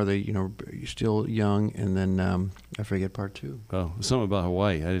mature, and are they still young? And then I forget part two. Oh, something about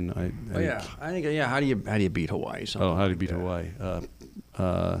Hawaii. I think how do you beat Hawaii? How do you beat Hawaii?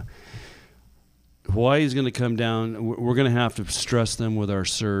 Hawaii is going to come down. We're going to have to stress them with our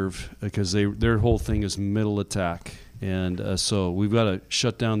serve, because their whole thing is middle attack, and so we've got to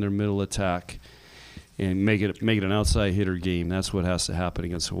shut down their middle attack and make it an outside hitter game. That's what has to happen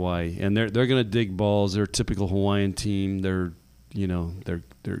against Hawaii. And they're going to dig balls. They're a typical Hawaiian team. They're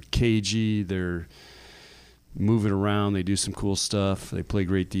cagey. They're moving around. They do some cool stuff. They play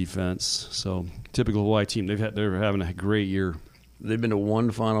great defense. So typical Hawaii team. They're having a great year. They've been to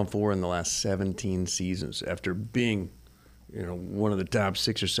one Final Four in the last 17 seasons after being one of the top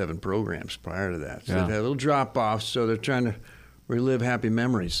 6 or 7 programs prior to that. So they've had a little drop off. So they're trying to relive happy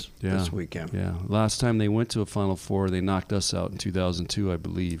memories this weekend. Yeah. Last time they went to a Final Four, they knocked us out in 2002, I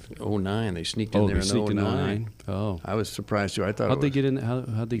believe. 2009. They sneaked in there in 2009. Oh. I was surprised too. I thought how'd they get in?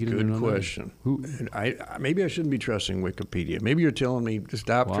 How'd they get in there? Good question. Maybe I shouldn't be trusting Wikipedia. Maybe you're telling me to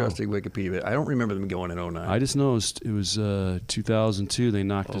stop trusting Wikipedia. But I don't remember them going in 2009. I just know it was 2002. They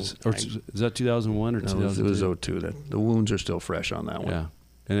knocked us. Or is that 2001 or 2002? It was 2002. The wounds are still fresh on that one. Yeah.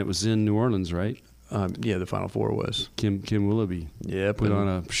 And it was in New Orleans, right? The Final Four was. Kim Willoughby put on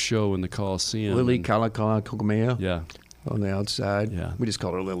a show in the Coliseum. Lily Kalakaua. Yeah. On the outside. Yeah. We just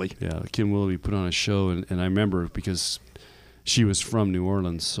called her Lily. Yeah, Kim Willoughby put on a show, and I remember because she was from New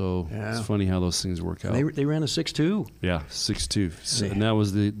Orleans, so it's funny how those things work out. They ran a 6-2. Yeah, 6-2. And that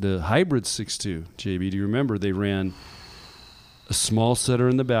was the hybrid 6-2. JB, do you remember they ran a small setter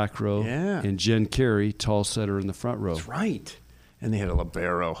in the back row and Jen Carey, tall setter in the front row? That's right. And they had a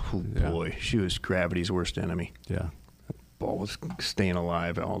libero. Oh, boy. She was gravity's worst enemy. Yeah. That ball was staying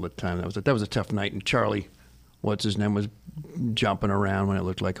alive all the time. That was a tough night. And Charlie, what's his name, was jumping around when it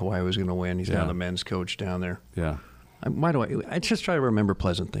looked like Hawaii was going to win. He's now the men's coach down there. Yeah. I just try to remember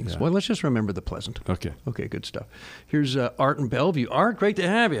pleasant things. Yeah. Well, let's just remember the pleasant. Okay. Okay, good stuff. Here's Art in Bellevue. Art, great to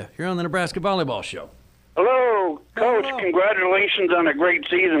have you. You're on the Nebraska Volleyball Show. Hello, Coach. Hello. Congratulations on a great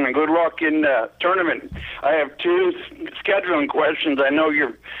season and good luck in the tournament. I have 2 scheduling questions. I know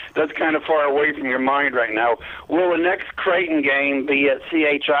that's kind of far away from your mind right now. Will the next Creighton game be at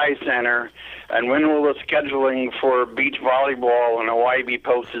CHI Center, and when will the scheduling for beach volleyball in Hawaii be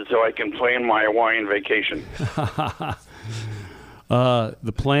posted so I can plan my Hawaiian vacation?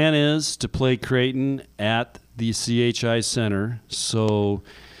 The plan is to play Creighton at the CHI Center, so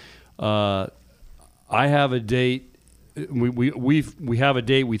I have a date. We have a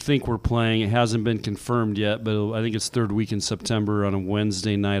date we think we're playing. It hasn't been confirmed yet, but I think it's third week in September on a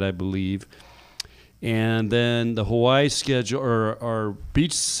Wednesday night, I believe. And then the Hawaii schedule, or our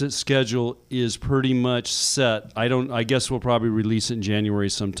beach schedule, is pretty much set. I guess we'll probably release it in January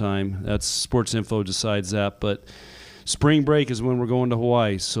sometime. That's Sports Info decides that. But spring break is when we're going to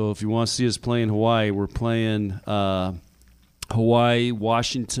Hawaii. So if you want to see us play in Hawaii, we're playing Hawaii,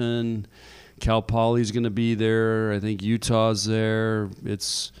 Washington. Cal Poly's going to be there. I think Utah's there.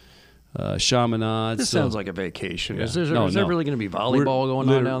 It's Chaminade. This sounds like a vacation. Yeah. Is there really going to be volleyball going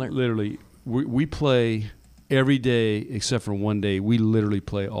on down there? Literally, we play every day except for one day. We literally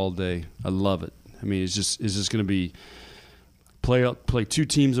play all day. I love it. I mean, it's just going to be play 2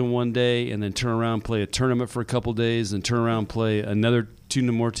 teams in one day, and then turn around, play a tournament for a couple days, and turn around, play another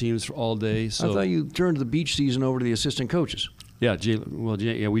 2 more teams for all day. So I thought you turned the beach season over to the assistant coaches. Yeah,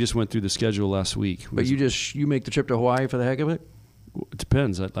 we just went through the schedule last week. But you make the trip to Hawaii for the heck of it? It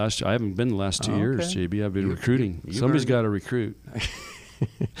depends. I haven't been the last 2 years, JB. I've been recruiting. Somebody's got to recruit.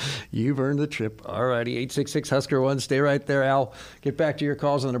 You've earned the trip. All righty, 866-HUSKER-1. Stay right there, Al. Get back to your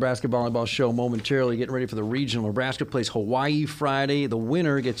calls on the Nebraska Volleyball Show momentarily. Getting ready for the regional. Nebraska plays Hawaii Friday. The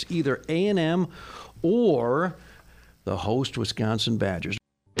winner gets either A&M or the host Wisconsin Badgers.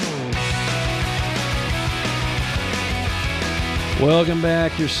 Welcome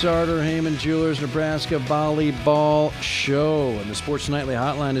back. Your Sartor Heyman Jewelers Nebraska Volleyball Show. And the Sports Nightly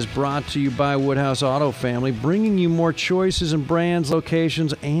Hotline is brought to you by Woodhouse Auto Family, bringing you more choices in brands,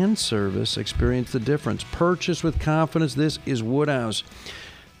 locations, and service. Experience the difference. Purchase with confidence. This is Woodhouse.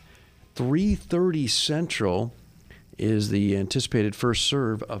 3:30 Central is the anticipated first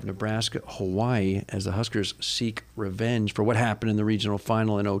serve of Nebraska-Hawaii as the Huskers seek revenge for what happened in the regional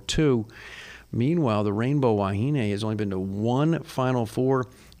final in 2002. Meanwhile, the Rainbow Wahine has only been to 1 Final Four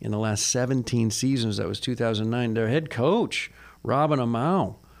in the last 17 seasons. That was 2009. Their head coach, Robin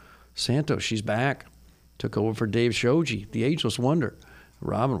Amau Santos, she's back. Took over for Dave Shoji, the ageless wonder.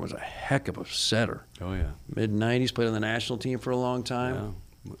 Robin was a heck of a setter. Oh, yeah. Mid-90s, played on the national team for a long time.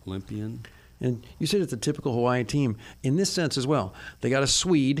 Yeah, Olympian. And you said it's a typical Hawaii team in this sense as well. They got a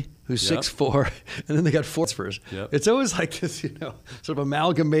Swede who's 6'4", and then they got 4 Spurs. Yep. It's always like this, sort of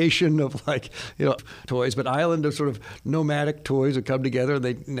amalgamation of toys, but island of sort of nomadic toys that come together.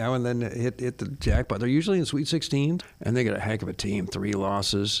 They now and then hit the jackpot. They're usually in Sweet 16, and they got a heck of a team. 3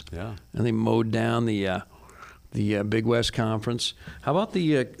 losses. Yeah. And they mowed down the Big West Conference. How about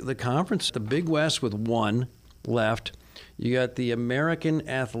the conference? The Big West with 1 left. You got the American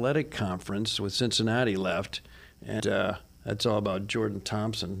Athletic Conference with Cincinnati left, and that's all about Jordan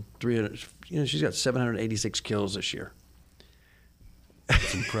Thompson. 300. She's got 786 kills this year.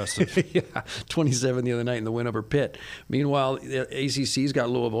 That's impressive. Yeah, 27 the other night in the win over Pitt. Meanwhile, the ACC's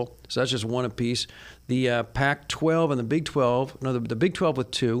got Louisville, so that's just 1 apiece. The Pac-12 and the Big 12. No, the Big 12 with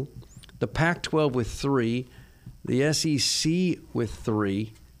 2, the Pac-12 with 3, the SEC with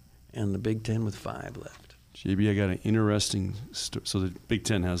 3, and the Big 10 with 5 left. JB, I got an interesting so the Big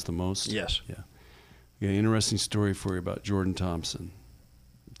Ten has the most? Yes. Yeah. I got an interesting story for you about Jordan Thompson.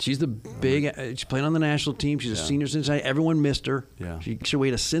 She's the big. She played on the national team. She's a senior Cincinnati. Everyone missed her. Yeah. She should wait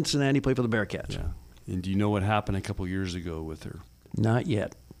to Cincinnati play for the Bearcats. Yeah. And do you know what happened a couple years ago with her? Not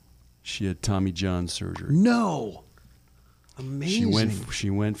yet. She had Tommy John surgery. No. Amazing. She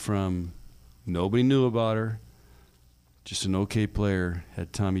went from nobody knew about her, just an okay player,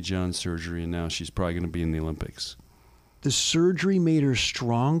 had Tommy John surgery, and now she's probably going to be in the Olympics. The surgery made her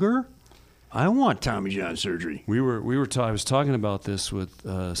stronger? I want Tommy John surgery. I was talking about this with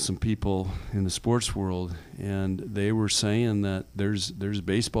some people in the sports world, and they were saying that there's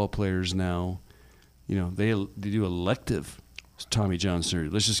baseball players now, they do elective Tommy John surgery.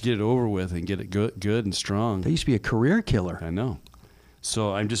 Let's just get it over with and get it good and strong. They used to be a career killer. I know.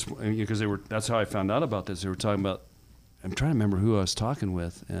 So because that's how I found out about this. They were talking about, I'm trying to remember who I was talking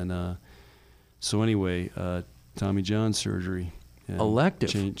with, and so anyway, Tommy John surgery. Elective.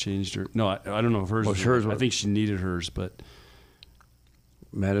 Changed her. No, I don't know if hers was hers. I think she needed hers, but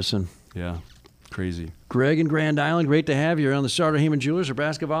medicine. Yeah, crazy. Greg in Grand Island, great to have you on the Sartor Heyman Jewelers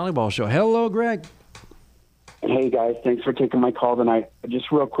Nebraska Volleyball Show. Hello, Greg. Hey, guys. Thanks for taking my call tonight.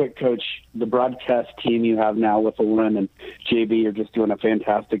 Just real quick, Coach, the broadcast team you have now with Olin and JB are just doing a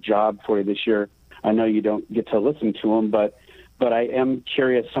fantastic job for you this year. I know you don't get to listen to them, but I am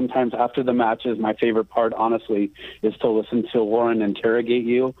curious. Sometimes after the matches, my favorite part, honestly, is to listen to Lauren interrogate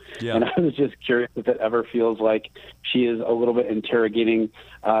you. Yeah. And I was just curious if it ever feels like she is a little bit interrogating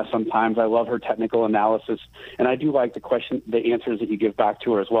sometimes. I love her technical analysis, and I do like the answers that you give back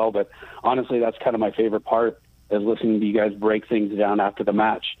to her as well. But honestly, that's kind of my favorite part. as listening to you guys break things down after the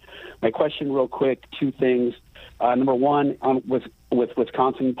match. My question real quick, 2 things. Number one, with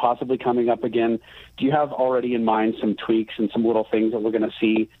Wisconsin possibly coming up again, do you have already in mind some tweaks and some little things that we're going to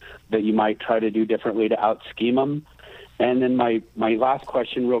see that you might try to do differently to out-scheme them? And then my last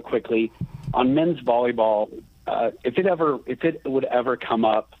question real quickly, on men's volleyball, if it would ever come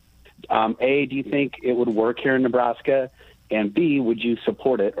up, A, do you think it would work here in Nebraska? And B, would you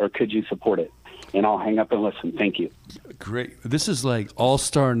support it or could you support it? And I'll hang up and listen. Thank you. Great. This is like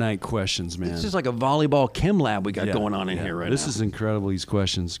all-star night questions, man. This is like a volleyball chem lab we got going on in here right now. This is incredible, these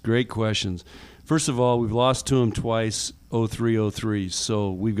questions. Great questions. First of all, we've lost to them twice, 0-3,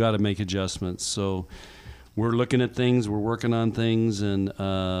 so we've got to make adjustments. So we're looking at things, we're working on things, and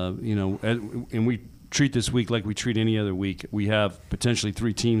and we treat this week like we treat any other week. We have potentially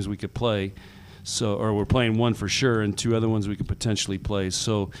 3 teams we could play, or we're playing 1 for sure, and 2 other ones we could potentially play.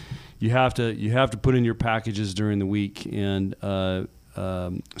 So you have to put in your packages during the week, and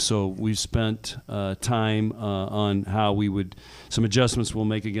so we've spent time on how some adjustments we'll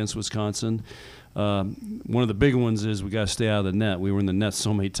make against Wisconsin. One of the big ones is we got to stay out of the net. We were in the net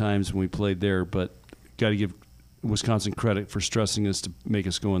so many times when we played there, but got to give Wisconsin credit for stressing us to make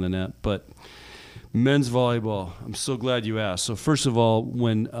us go in the net. But men's volleyball, I'm so glad you asked. So first of all,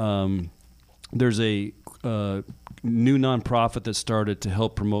 when there's a new nonprofit that started to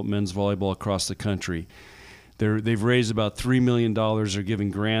help promote men's volleyball across the country. They've raised about $3 million. They're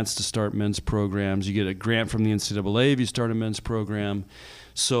giving grants to start men's programs. You get a grant from the NCAA if you start a men's program.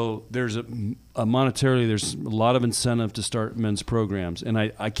 So there's monetarily, there's a lot of incentive to start men's programs. And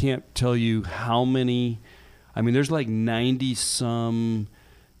I can't tell you how many, there's like 90-some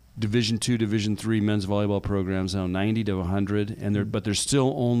Division II, Division III men's volleyball programs now, 90 to 100, but there's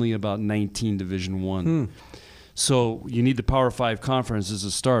still only about 19 Division I. So you need the Power 5 conferences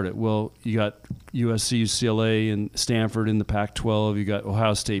to start it. Well, you got USC, UCLA, and Stanford in the Pac-12. You got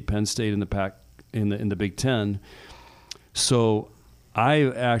Ohio State, Penn State in the in the Big Ten. So I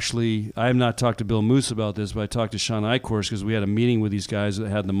have not talked to Bill Moose about this, but I talked to Sean Eichhorst because we had a meeting with these guys that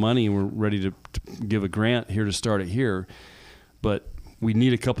had the money and were ready to give a grant here to start it here. But we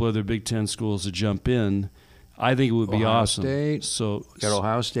need a couple other Big Ten schools to jump in. I think it would be awesome. State. So got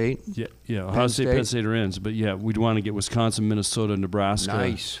Ohio State. Yeah. Ohio State, Penn State are in. But yeah, we'd want to get Wisconsin, Minnesota,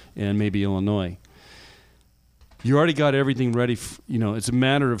 Nebraska, and maybe Illinois. You already got everything ready. It's a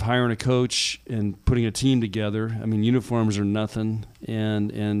matter of hiring a coach and putting a team together. Uniforms are nothing,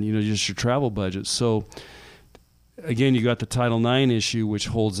 and just your travel budget. So again, you got the Title IX issue, which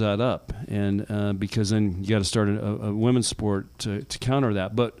holds that up, and because then you got to start a women's sport to counter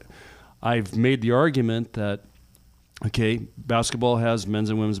that. But I've made the argument that, okay, basketball has men's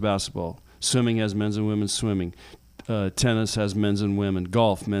and women's basketball. Swimming has men's and women's swimming. Tennis has men's and women.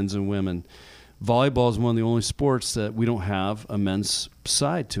 Golf, men's and women. Volleyball is one of the only sports that we don't have a men's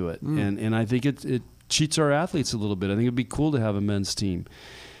side to it. And I think it cheats our athletes a little bit. I think it would be cool to have a men's team.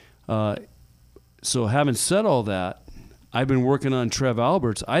 So having said all that, I've been working on Trev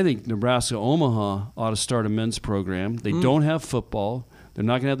Alberts. I think Nebraska Omaha ought to start a men's program. They don't have football. They're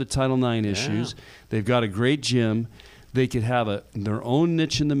not going to have the Title IX issues. They've got a great gym. They could have their own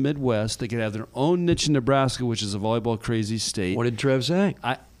niche in the Midwest. They could have their own niche in Nebraska, which is a volleyball crazy state. What did Trev say?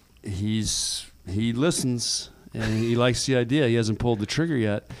 He listens, and he likes the idea. He hasn't pulled the trigger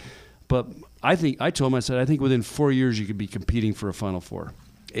yet. But I told him, I said, I think within 4 years you could be competing for a Final Four.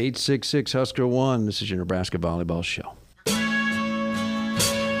 866-HUSKER-1. This is your Nebraska Volleyball Show.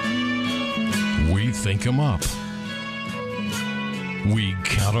 We think 'em up. We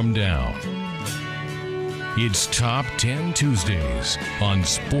count 'em down. It's Top 10 Tuesdays on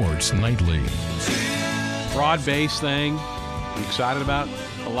Sports Nightly. Broad-based thing. You excited about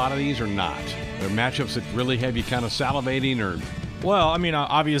a lot of these or not? There are matchups that really have you kind of salivating or... Well,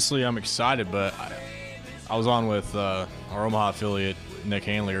 obviously I'm excited, but I was on with our Omaha affiliate, Nick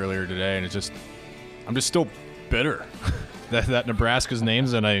Hanley, earlier today, and I'm just still bitter that Nebraska's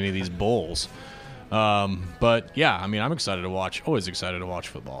name's in any of these bowls. But yeah, I'm excited to watch. Always excited to watch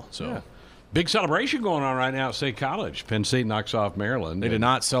football. So, yeah. Big celebration going on right now at State College. Penn State knocks off Maryland. They did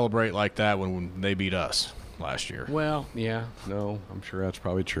not celebrate like that when they beat us last year. Well, yeah, no, I'm sure that's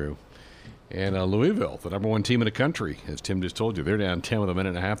probably true. And Louisville, the number 1 team in the country, as Tim just told you, they're down 10 with a minute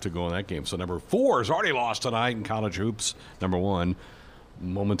and a half to go in that game. So number 4 has already lost tonight in college hoops. Number 1,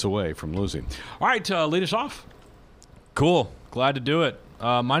 moments away from losing. All right, lead us off. Cool. Glad to do it.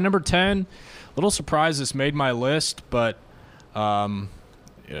 My number 10. Little surprised this made my list, but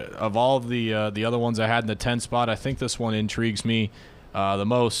of all of the other ones I had in the 10 spot, I think this one intrigues me the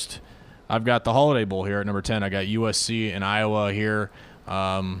most. I've got the Holiday Bowl here at number 10. I got USC and Iowa here.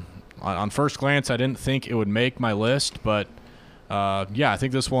 on first glance, I didn't think it would make my list, but I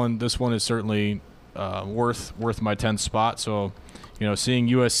think this one is certainly worth my 10th spot. So, seeing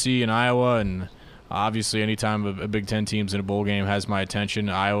USC and Iowa, and obviously anytime a Big Ten team's in a bowl game has my attention.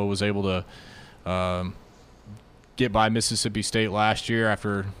 Iowa was able to get by Mississippi State last year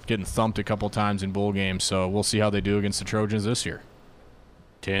after getting thumped a couple times in bowl games. So we'll see how they do against the Trojans this year.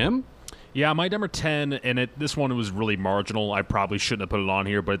 Tim? Yeah, my number 10, and this one was really marginal. I probably shouldn't have put it on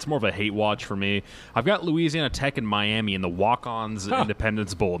here, but it's more of a hate watch for me. I've got Louisiana Tech and Miami in the Walk-Ons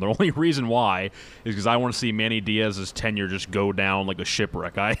Independence Bowl. And the only reason why is because I want to see Manny Diaz's tenure just go down like a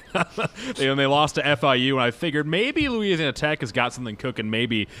shipwreck. They lost to FIU, and I figured maybe Louisiana Tech has got something cooking.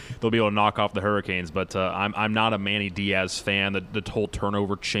 Maybe they'll be able to knock off the Hurricanes. But I'm not a Manny Diaz fan. The whole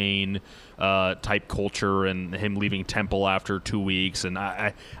turnover chain type culture and him leaving Temple after 2 weeks, and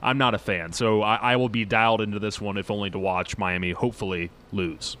I'm not a fan. So I will be dialed into this one, if only to watch Miami hopefully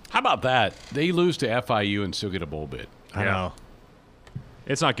lose. How about that? They lose to FIU and still get a bowl bid. I know.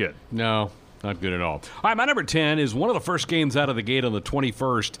 It's not good. No, not good at all. All right, my number 10 is one of the first games out of the gate on the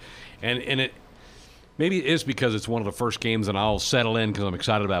 21st, and it maybe it is because it's one of the first games, and I'll settle in because I'm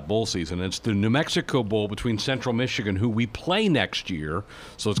excited about bowl season. It's the New Mexico Bowl between Central Michigan, who we play next year,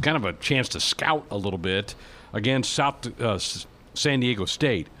 so it's kind of a chance to scout a little bit, against San Diego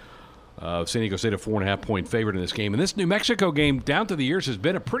State. San Diego State a 4.5-point favorite in this game. And this New Mexico game, down through the years, has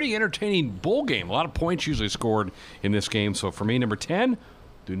been a pretty entertaining bowl game. A lot of points usually scored in this game. So for me, number 10,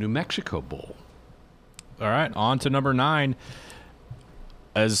 the New Mexico Bowl. All right, on to number 9.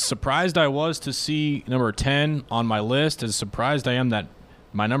 As surprised I was to see number 10 on my list, as surprised I am that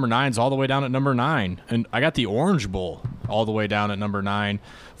my number 9's all the way down at number 9. And I got the Orange Bowl all the way down at number 9.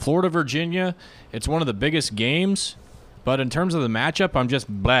 Florida, Virginia, it's one of the biggest games. But in terms of the matchup, I'm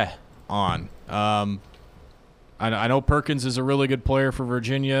just bleh on. I know Perkins is a really good player for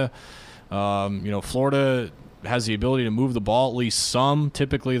Virginia. Florida has the ability to move the ball, at least some.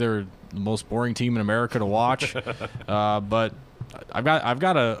 Typically, they're the most boring team in America to watch. But I've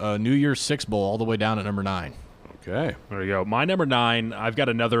got a New Year's Six Bowl all the way down at number 9. Okay, there you go. My number 9. I've got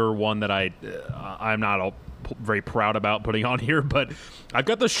another one that I'm not very proud about putting on here, but I've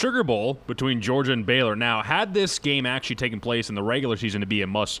got the Sugar Bowl between Georgia and Baylor. Now, had this game actually taken place in the regular season, to be a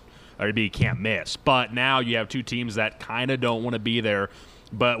must, or to be can't miss. But now you have two teams that kind of don't want to be there.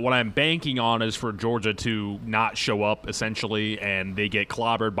 But what I'm banking on is for Georgia to not show up, essentially, and they get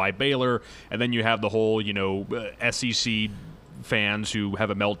clobbered by Baylor, and then you have the whole, SEC fans who have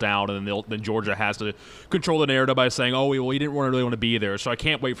a meltdown, and then Georgia has to control the narrative by saying, "Oh, well, we didn't really want to be there." So I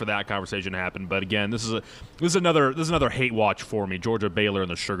can't wait for that conversation to happen. But again, this is another hate watch for me. Georgia, Baylor, and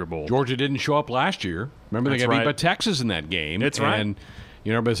the Sugar Bowl. Georgia didn't show up last year. Remember, they got beat by Texas in that game. That's right. And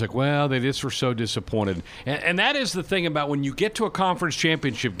everybody's like, "Well, they just were so disappointed." And that is the thing about when you get to a conference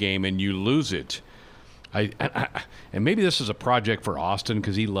championship game and you lose it. And maybe this is a project for Austin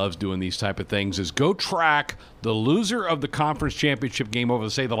because he loves doing these type of things, is go track the loser of the conference championship game over,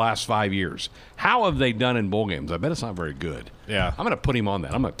 say, the last 5 years. How have they done in bowl games? I bet it's not very good. Yeah. I'm going to put him on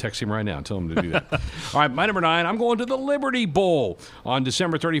that. I'm going to text him right now and tell him to do that. All right, my number 9, I'm going to the Liberty Bowl on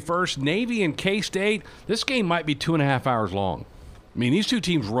December 31st. Navy and K-State. This game might be 2.5 hours long. I mean, these two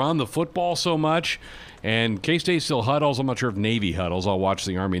teams run the football so much, and K-State still huddles. I'm not sure if Navy huddles. I'll watch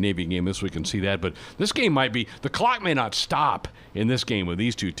the Army-Navy game this week and see that. But this game might be – the clock may not stop in this game with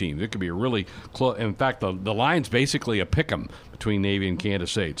these two teams. It could be a really close – in fact, the line's basically a pick-em between Navy and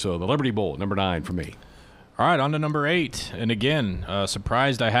Kansas State. So the Liberty Bowl, number 9 for me. All right, on to number 8. And again,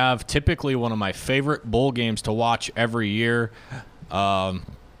 surprised I have typically one of my favorite bowl games to watch every year.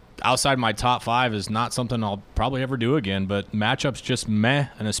 Outside my top 5 is not something I'll probably ever do again, but matchups just meh,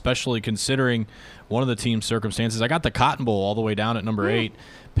 and especially considering one of the team's circumstances. I got the Cotton Bowl all the way down at number 8.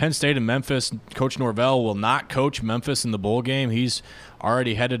 Penn State and Memphis. Coach Norvell will not coach Memphis in the bowl game. He's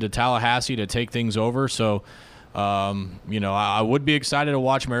already headed to Tallahassee to take things over. So, I would be excited to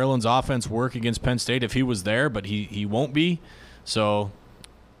watch Maryland's offense work against Penn State if he was there, but he won't be. So,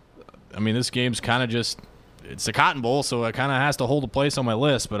 this game's kind of just – it's the Cotton Bowl, so it kind of has to hold a place on my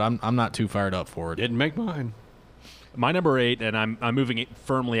list, but I'm not too fired up for it. Didn't make mine. My number 8, and I'm moving it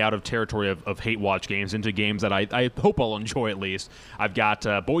firmly out of territory of hate watch games into games that I hope I'll enjoy at least. I've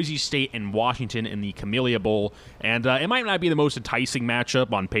got Boise State and Washington in the Camellia Bowl, and it might not be the most enticing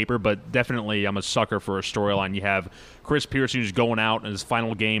matchup on paper, but definitely I'm a sucker for a storyline. You have Chris Pearson who's going out in his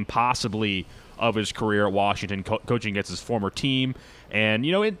final game, possibly of his career at Washington, coaching against his former team. And,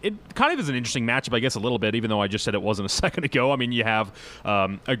 it kind of is an interesting matchup, I guess, a little bit, even though I just said it wasn't a second ago. I mean, you have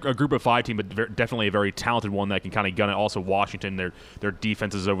a group of 5 team, but definitely a very talented one that can kind of gun it. Also, Washington, their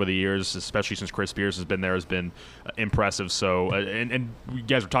defenses over the years, especially since Chris Pierce has been there, has been impressive. So, and you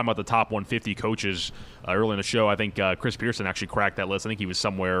guys were talking about the top 150 coaches early in the show. I think Chris Pearson actually cracked that list. I think he was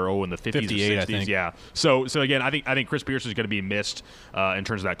somewhere in the 50s 58, or 60s. I think. Yeah. So again, I think Chris Pearson is going to be missed in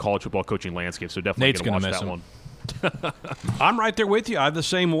terms of that college football coaching landscape. So definitely Nate's going to gonna watch miss that him. one. I'm right there with you. I have the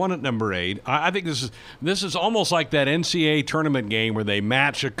same one at number 8. I think this is almost like that NCAA tournament game where they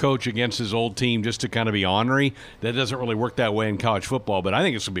match a coach against his old team just to kind of be ornery. That doesn't really work that way in college football, but I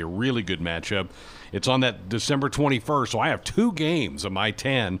think it's going to be a really good matchup. It's on that December 21st, so I have 2 games of my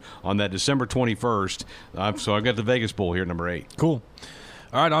 10 on that December 21st. So I've got the Vegas Bowl here at number 8. Cool.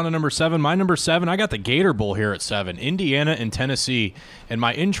 All right, on to number 7. My number 7, I got the Gator Bowl here at 7, Indiana and Tennessee. And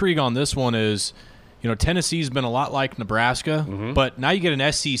my intrigue on this one is, Tennessee's been a lot like Nebraska, but now you get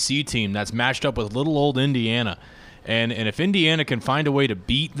an SEC team that's matched up with little old Indiana. And if Indiana can find a way to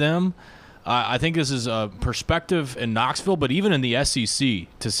beat them, I think this is a perspective in Knoxville, but even in the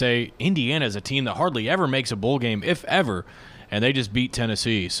SEC, to say Indiana is a team that hardly ever makes a bowl game, if ever, and they just beat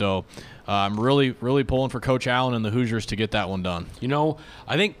Tennessee. So I'm really, really pulling for Coach Allen and the Hoosiers to get that one done.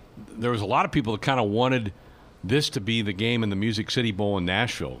 I think there was a lot of people that kind of wanted this to be the game in the Music City Bowl in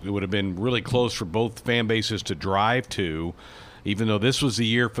Nashville. It would have been really close for both fan bases to drive to. Even though this was the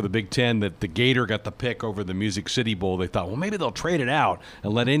year for the Big Ten that the Gator got the pick over the Music City Bowl, they thought, well, maybe they'll trade it out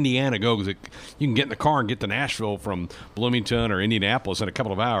and let Indiana go because you can get in the car and get to Nashville from Bloomington or Indianapolis in a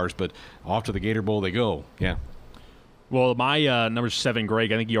couple of hours, but off to the Gator Bowl they go. Yeah. Well, my number 7,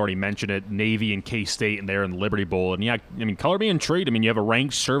 Greg, I think you already mentioned it, Navy and K-State and they're in the Liberty Bowl. And, yeah, I mean, color me intrigued. I mean, you have a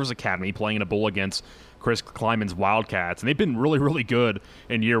ranked service academy playing in a bowl against Chris Klieman's Wildcats, and they've been really, really good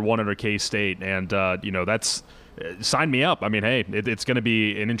in year 1 under K-State. And, that's sign me up. I mean, hey, it's going to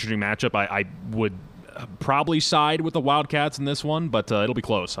be an interesting matchup. I would probably side with the Wildcats in this one, but it'll be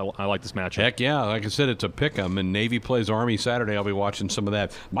close. I like this matchup. Heck yeah. Like I said, it's a pick-em, and Navy plays Army Saturday. I'll be watching some of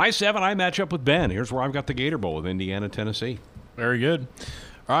that. My 7, I match up with Ben. Here's where I've got the Gator Bowl with Indiana, Tennessee. Very good.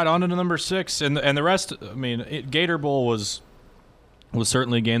 All right, on to number 6. And the rest, I mean, Gator Bowl was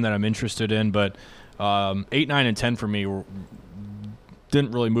certainly a game that I'm interested in, but 8, 9, and 10 for me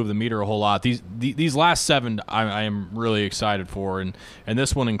didn't really move the meter a whole lot. These last 7 I am really excited for, and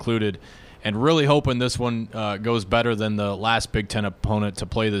this one included, and really hoping this one goes better than the last Big Ten opponent to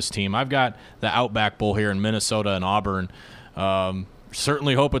play this team. I've got the Outback Bowl here in Minnesota and Auburn.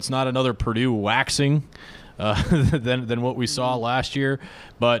 Certainly hope it's not another Purdue waxing than what we saw last year,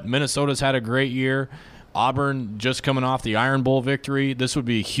 but Minnesota's had a great year. Auburn just coming off the Iron Bowl victory. This would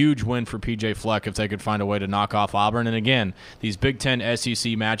be a huge win for P.J. Fleck if they could find a way to knock off Auburn. And again, these Big Ten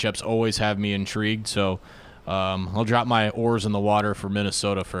SEC matchups always have me intrigued. So I'll drop my oars in the water for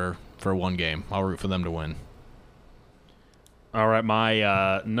Minnesota for one game. I'll root for them to win. All right,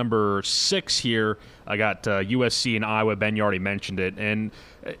 my number 6 here, I got USC and Iowa. Ben, you already mentioned it. And,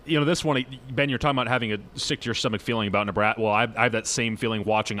 this one, Ben, you're talking about having a sick-to-your-stomach feeling about Nebraska. Well, I have that same feeling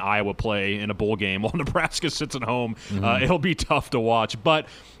watching Iowa play in a bowl game while Nebraska sits at home. It'll be tough to watch. But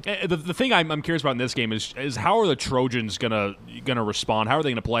the thing I'm curious about in this game is how are the Trojans gonna respond? How are they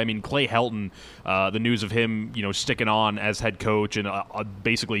going to play? I mean, Clay Helton, the news of him, sticking on as head coach, and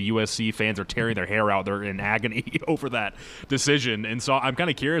basically USC fans are tearing their hair out. They're in agony over that decision. And so I'm kind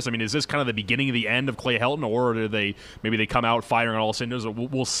of curious. I mean, is this kind of the beginning of the end of Clay Helton, or do they come out firing on all cylinders?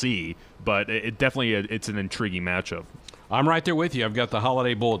 We'll see. But it definitely it's an intriguing matchup. I'm right there with you. I've got the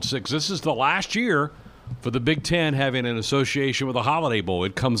Holiday Bowl at 6. This is the last year for the Big Ten having an association with the Holiday Bowl.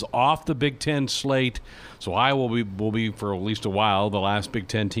 It comes off the Big Ten slate, so Iowa will be for at least a while the last Big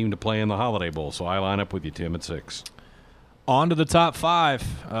Ten team to play in the Holiday Bowl. So I line up with you, Tim, at 6. On to the top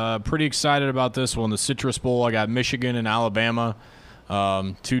 5. Pretty excited about this one. The Citrus Bowl, I got Michigan and Alabama,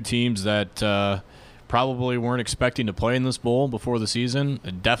 2 teams that probably weren't expecting to play in this bowl before the season.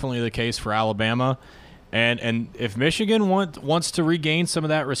 Definitely the case for Alabama. And if Michigan wants to regain some of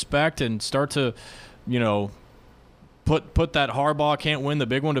that respect and start to, put that Harbaugh can't win the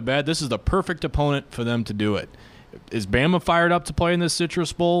big one to bed, this is the perfect opponent for them to do it. Is Bama fired up to play in this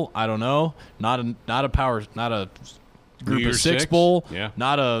Citrus Bowl? I don't know. Not a Group of 6 bowl. Yeah.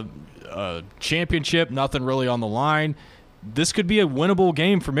 Not a championship. Nothing really on the line. This could be a winnable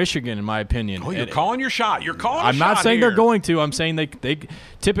game for Michigan, in my opinion. Oh, you're calling your shot. You're calling. I'm not saying here. they're going to. I'm saying they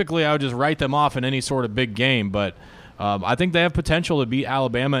typically I would just write them off in any sort of big game, but I think they have potential to beat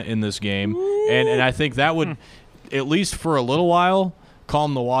Alabama in this game, and I think that would, at least for a little while,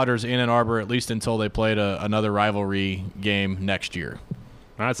 calm the waters in Ann Arbor, at least until they played another rivalry game next year.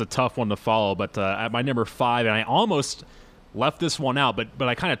 That's a tough one to follow, but at my number 5, and I almost left this one out, but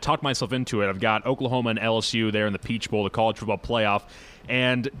I kind of talked myself into it. I've got Oklahoma and LSU there in the Peach Bowl, the college football playoff.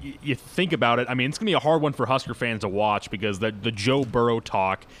 And you think about it, I mean, it's going to be a hard one for Husker fans to watch because the Joe Burrow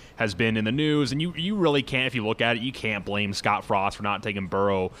talk has been in the news, and you really can't, if you look at it, you can't blame Scott Frost for not taking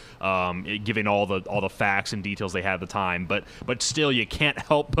Burrow, giving all the facts and details they had at the time. But still, you can't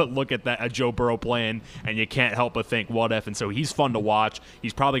help but look at that Joe Burrow playing, and you can't help but think, what if? And so he's fun to watch.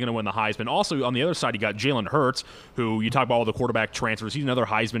 He's probably going to win the Heisman. Also, on the other side, you got Jalen Hurts, who you talk about all the quarterback transfers. He's another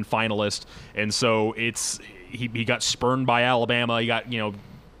Heisman finalist, and so he got spurned by Alabama. He got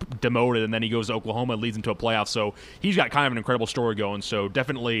demoted, and then he goes to Oklahoma and leads into a playoff. So he's got kind of an incredible story going. So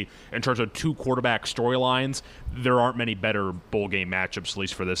definitely, in terms of two quarterback storylines, there aren't many better bowl game matchups, at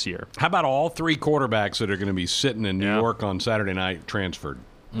least for this year. How about all three quarterbacks that are going to be sitting in New York on Saturday night transferred?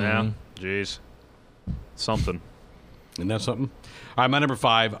 Yeah, jeez, something. Isn't that something? All right, my number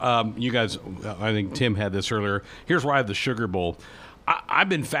 5. You guys, I think Tim had this earlier. Here's why I have the Sugar Bowl. I've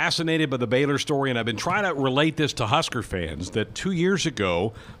been fascinated by the Baylor story, and I've been trying to relate this to Husker fans, that 2 years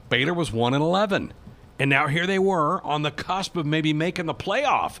ago, Baylor was 1-11. And now here they were on the cusp of maybe making the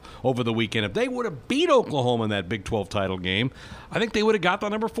playoff over the weekend. If they would have beat Oklahoma in that Big 12 title game, I think they would have got the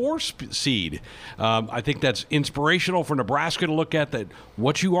number 4 seed. I think that's inspirational for Nebraska to look at, that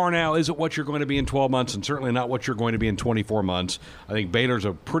what you are now isn't what you're going to be in 12 months and certainly not what you're going to be in 24 months. I think Baylor's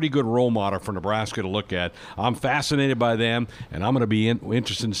a pretty good role model for Nebraska to look at. I'm fascinated by them, and I'm going to be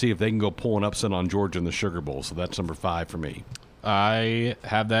interested to see if they can go pull an upset on Georgia in the Sugar Bowl. So that's number 5 for me. I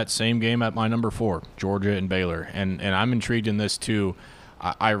have that same game at my number 4, Georgia and Baylor, and I'm intrigued in this too.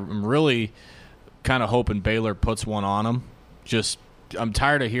 I'm really kind of hoping Baylor puts one on them. I'm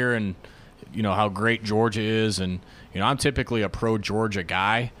tired of hearing, how great Georgia is, and I'm typically a pro Georgia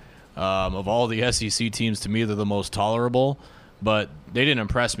guy. Of all the SEC teams, to me, they're the most tolerable, but they didn't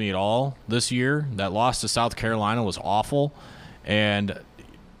impress me at all this year. That loss to South Carolina was awful, and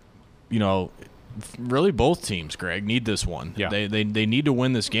really both teams, Greg, need this one. Yeah. They need to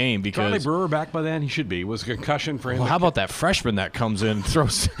win this game because Charlie Brewer back by then? He should be. It was a concussion for him. Well, how about that freshman that comes in and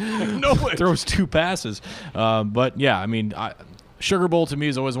throws 2 passes? But yeah, I mean, Sugar Bowl to me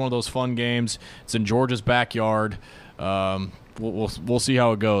is always one of those fun games. It's in Georgia's backyard. We'll see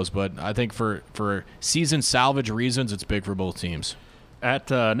how it goes, but I think for season salvage reasons, it's big for both teams.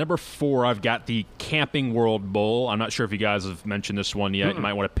 At number 4, I've got the Camping World Bowl. I'm not sure if you guys have mentioned this one yet. You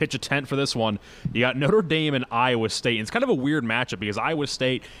might want to pitch a tent for this one. You got Notre Dame and Iowa State. And it's kind of a weird matchup because Iowa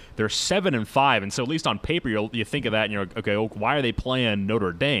State, they're 7-5, and so at least on paper you think of that and you're like, okay, why are they playing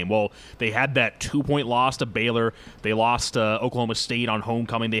Notre Dame? Well, they had that 2-point loss to Baylor. They lost to Oklahoma State on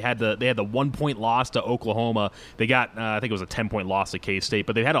homecoming. They had the 1-point loss to Oklahoma. They got I think it was a 10-point loss to K-State,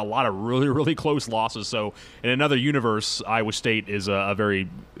 but they've had a lot of really, really close losses. So in another universe, Iowa State is a very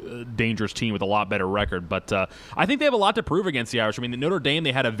dangerous team with a lot better record. But I think they have a lot to prove against the Irish. I mean, Notre Dame,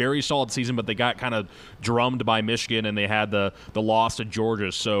 they had a very solid season, but they got kind of drummed by Michigan, and they had the loss to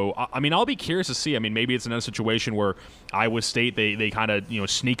Georgia. So, I mean, I'll be curious to see. I mean, maybe it's another situation where Iowa State, they kind of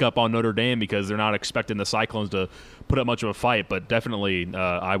sneak up on Notre Dame because they're not expecting the Cyclones to put up much of a fight. But definitely,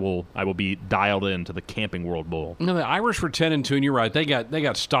 I will be dialed into the Camping World Bowl. No, the Irish were 10-2, and you're right. They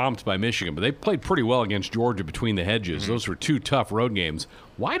got stomped by Michigan, but they played pretty well against Georgia between the hedges. Those were 2 tough road games.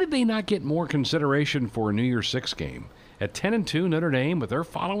 Why did they not get more consideration for a New Year's Six game? At 10-2, Notre Dame, with their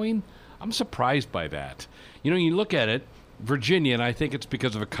following, I'm surprised by that. You look at it, Virginia, and I think it's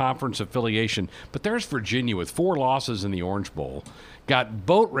because of a conference affiliation, but there's Virginia with 4 losses in the Orange Bowl, got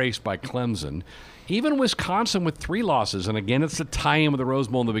boat raced by Clemson, even Wisconsin with 3 losses, and again, it's the tie-in with the Rose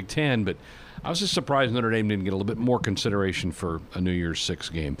Bowl in the Big Ten, but I was just surprised Notre Dame didn't get a little bit more consideration for a New Year's Six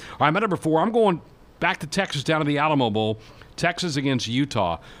game. All right, my number 4, I'm going back to Texas, down to the Alamo Bowl. Texas against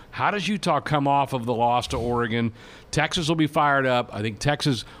Utah. How does Utah come off of the loss to Oregon? Texas will be fired up. I think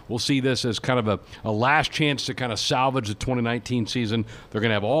Texas will see this as kind of a last chance to kind of salvage the 2019 season. They're going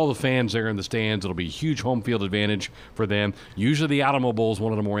to have all the fans there in the stands. It'll be a huge home field advantage for them. Usually the Alamo Bowl is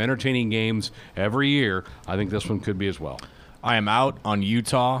one of the more entertaining games every year. I think this one could be as well. I am out on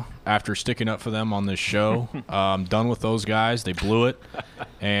Utah after sticking up for them on this show. Done with those guys. They blew it.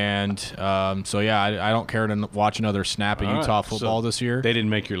 And so, yeah, I don't care to watch another snap of Utah football this year. They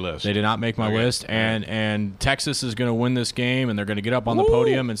didn't make your list. They did not make my list. And Texas is going to win this game, and they're going to get up on the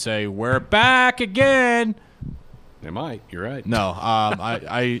podium and say, we're back again. They might. You're right. No,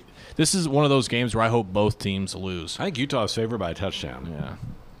 this is one of those games where I hope both teams lose. I think Utah is favored by a touchdown. Yeah,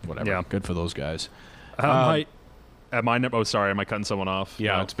 whatever. Yeah. Good for those guys. Am I cutting someone off?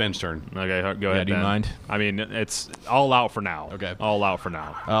 Yeah, No. it's Ben's turn. Okay, go ahead. do you Ben. mind? I mean, it's all out for now. Okay. All out for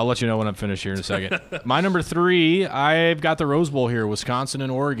now. I'll let you know when I'm finished here in a second. My number 3, I've got the Rose Bowl here, Wisconsin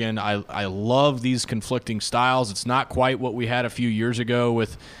and Oregon. I love these conflicting styles. It's not quite what we had a few years ago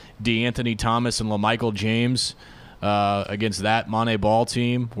with DeAnthony Thomas and LaMichael James against that Montee Ball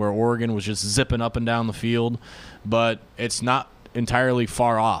team, where Oregon was just zipping up and down the field. But it's not entirely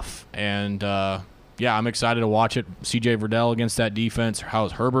far off. And yeah, I'm excited to watch it. C.J. Verdell against that defense. How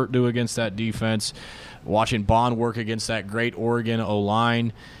does Herbert do against that defense? Watching Bond work against that great Oregon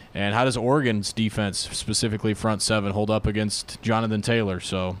O-line. And how does Oregon's defense, specifically front seven, hold up against Jonathan Taylor?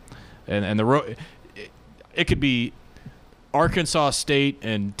 So, it could be Arkansas State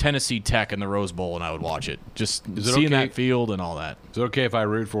and Tennessee Tech in the Rose Bowl, and I would watch it. Just seeing that field and all that. Is it okay if I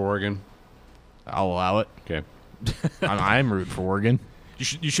root for Oregon? I'll allow it. Okay. I'm rooting for Oregon.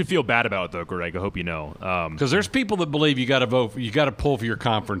 You should feel bad about it though, Greg. I hope you know. Because there's people that believe you got to vote. You got to pull for your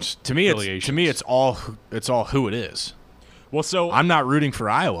conference. To me, it's all who it is. Well, so I'm not rooting for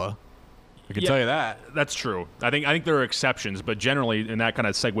Iowa. I can tell you that. That's true. I think there are exceptions, but generally, and that kind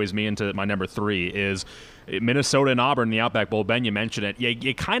of segues me into my number 3 is Minnesota and Auburn in the Outback Bowl. Ben, you mentioned it.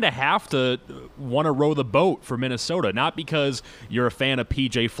 You kind of have to want to row the boat for Minnesota, not because you're a fan of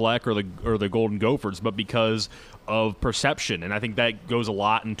PJ Fleck or the Golden Gophers, but because of perception. And I think that goes a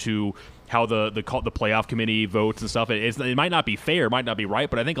lot into how the playoff committee votes and stuff. It might not be fair, might not be right,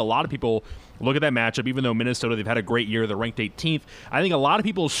 but I think a lot of people look at that matchup, even though Minnesota, they've had a great year, they're ranked 18th. I think a lot of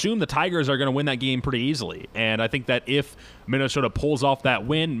people assume the Tigers are going to win that game pretty easily. And I think that if Minnesota pulls off that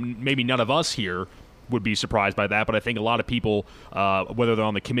win, maybe none of us here would be surprised by that, but I think a lot of people, whether they're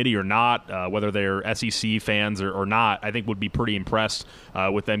on the committee or not, whether they're SEC fans or not, I think would be pretty impressed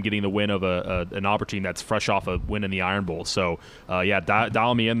with them getting the win of an Auburn team that's fresh off a win in the Iron Bowl. So,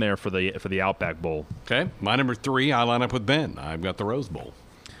 dial me in there for the Outback Bowl. Okay, my number 3, I line up with Ben. I've got the Rose Bowl.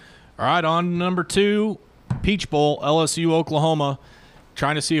 All right, on number 2, Peach Bowl, LSU, Oklahoma.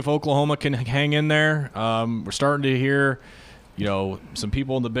 Trying to see if Oklahoma can hang in there. We're starting to hear, some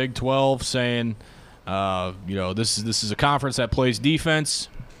people in the Big 12 saying, this is a conference that plays defense.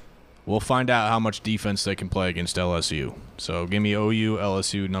 We'll find out how much defense they can play against LSU. So give me OU,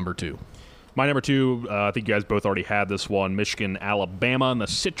 LSU, number 2. My number 2, I think you guys both already had this one, Michigan, Alabama in the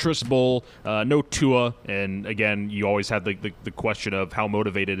Citrus Bowl. No Tua, and again, you always had the question of how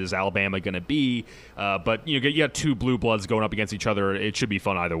motivated is Alabama going to be. But you got 2 blue bloods going up against each other. It should be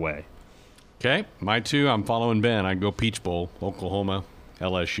fun either way. Okay, my 2, I'm following Ben. I go Peach Bowl, Oklahoma,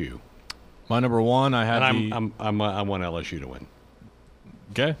 LSU. My number 1, I have I want LSU to win.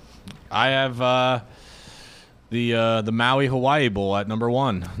 Okay, I have the Maui Hawaii Bowl at number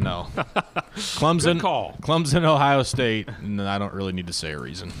 1. No, Clemson. Good call. Clemson, Ohio State. And I don't really need to say a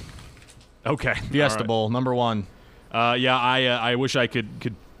reason. Okay, Fiesta right. Bowl, number 1. I wish I could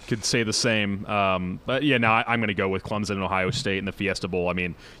say the same. But yeah, now I'm going to go with Clemson and Ohio State in the Fiesta Bowl. I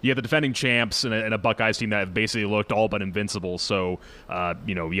mean, you have the defending champs and a Buckeyes team that have basically looked all but invincible. So,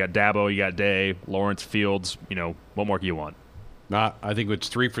 you got Dabo, you got Day, Lawrence, Fields. What more do you want? I think it's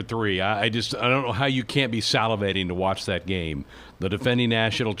 3 for 3. I don't know how you can't be salivating to watch that game. The defending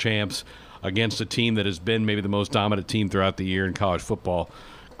national champs against a team that has been maybe the most dominant team throughout the year in college football.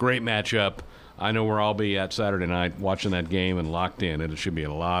 Great matchup. I know where I'll be at Saturday night watching that game and locked in, and it should be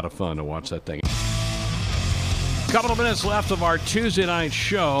a lot of fun to watch that thing. Couple of minutes left of our Tuesday night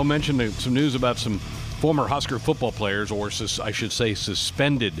show. Mentioned some news about some former Husker football players, or I should say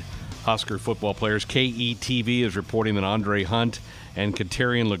suspended Husker football players. KETV is reporting that Andre Hunt and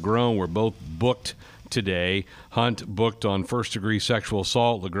Katarian Legrone were both booked today. Hunt booked on first-degree sexual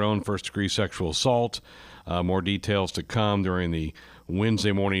assault, Legrone first-degree sexual assault. More details to come during the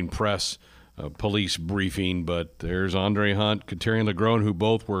Wednesday morning press police briefing, but there's Andre Hunt, Katarian Legrone, who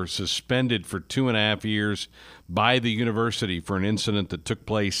both were suspended for 2.5 years by the university for an incident that took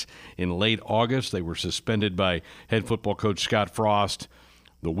place in late August. They were suspended by head football coach Scott Frost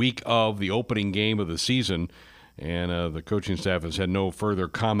the week of the opening game of the season, and the coaching staff has had no further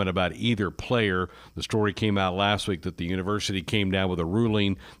comment about either player. The story came out last week that the university came down with a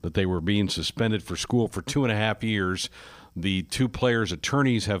ruling that they were being suspended for school for 2.5 years. The 2 players'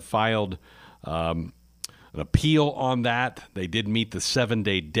 attorneys have filed an appeal on that. They did meet the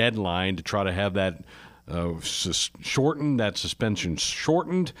 7-day deadline to try to have that shortened, that suspension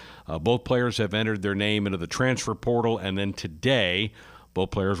shortened. Both players have entered their name into the transfer portal, and then today both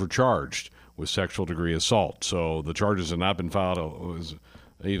players were charged with sexual degree assault. So the charges have not been filed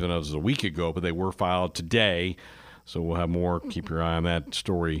even as a week ago, but they were filed today. So we'll have more. Keep your eye on that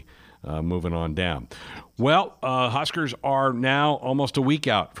story moving on down. Well, Huskers are now almost a week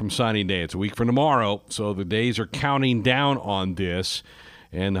out from signing day. It's a week from tomorrow, so the days are counting down on this,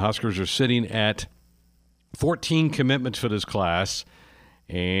 and the Huskers are sitting at 14 commitments for this class,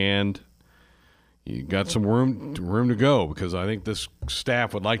 and you got some room to go, because I think this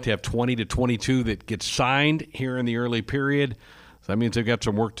staff would like to have 20 to 22 that get signed here in the early period. So that means they've got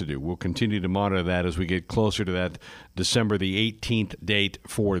some work to do. We'll continue to monitor that as we get closer to that December the 18th date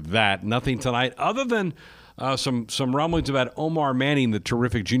for that. Nothing tonight other than some rumblings about Omar Manning, the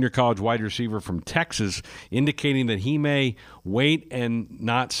terrific junior college wide receiver from Texas, indicating that he may wait and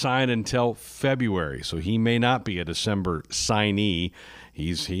not sign until February. So he may not be a December signee.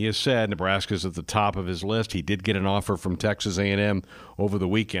 He has said Nebraska's at the top of his list. He did get an offer from Texas A&M over the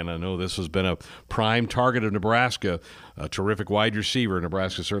weekend. I know this has been a prime target of Nebraska, a terrific wide receiver.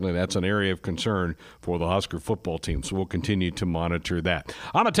 Nebraska, certainly that's an area of concern for the Husker football team, so we'll continue to monitor that.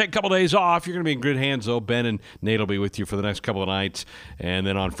 I'm going to take a couple days off. You're going to be in good hands, though. Ben and Nate will be with you for the next couple of nights. And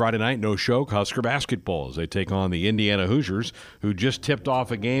then on Friday night, no show, Husker basketball as they take on the Indiana Hoosiers, who just tipped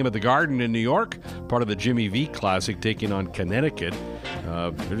off a game at the Garden in New York, part of the Jimmy V Classic, taking on Connecticut.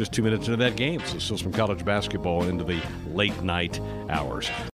 They're just 2 minutes into that game, so still some college basketball into the late night hours.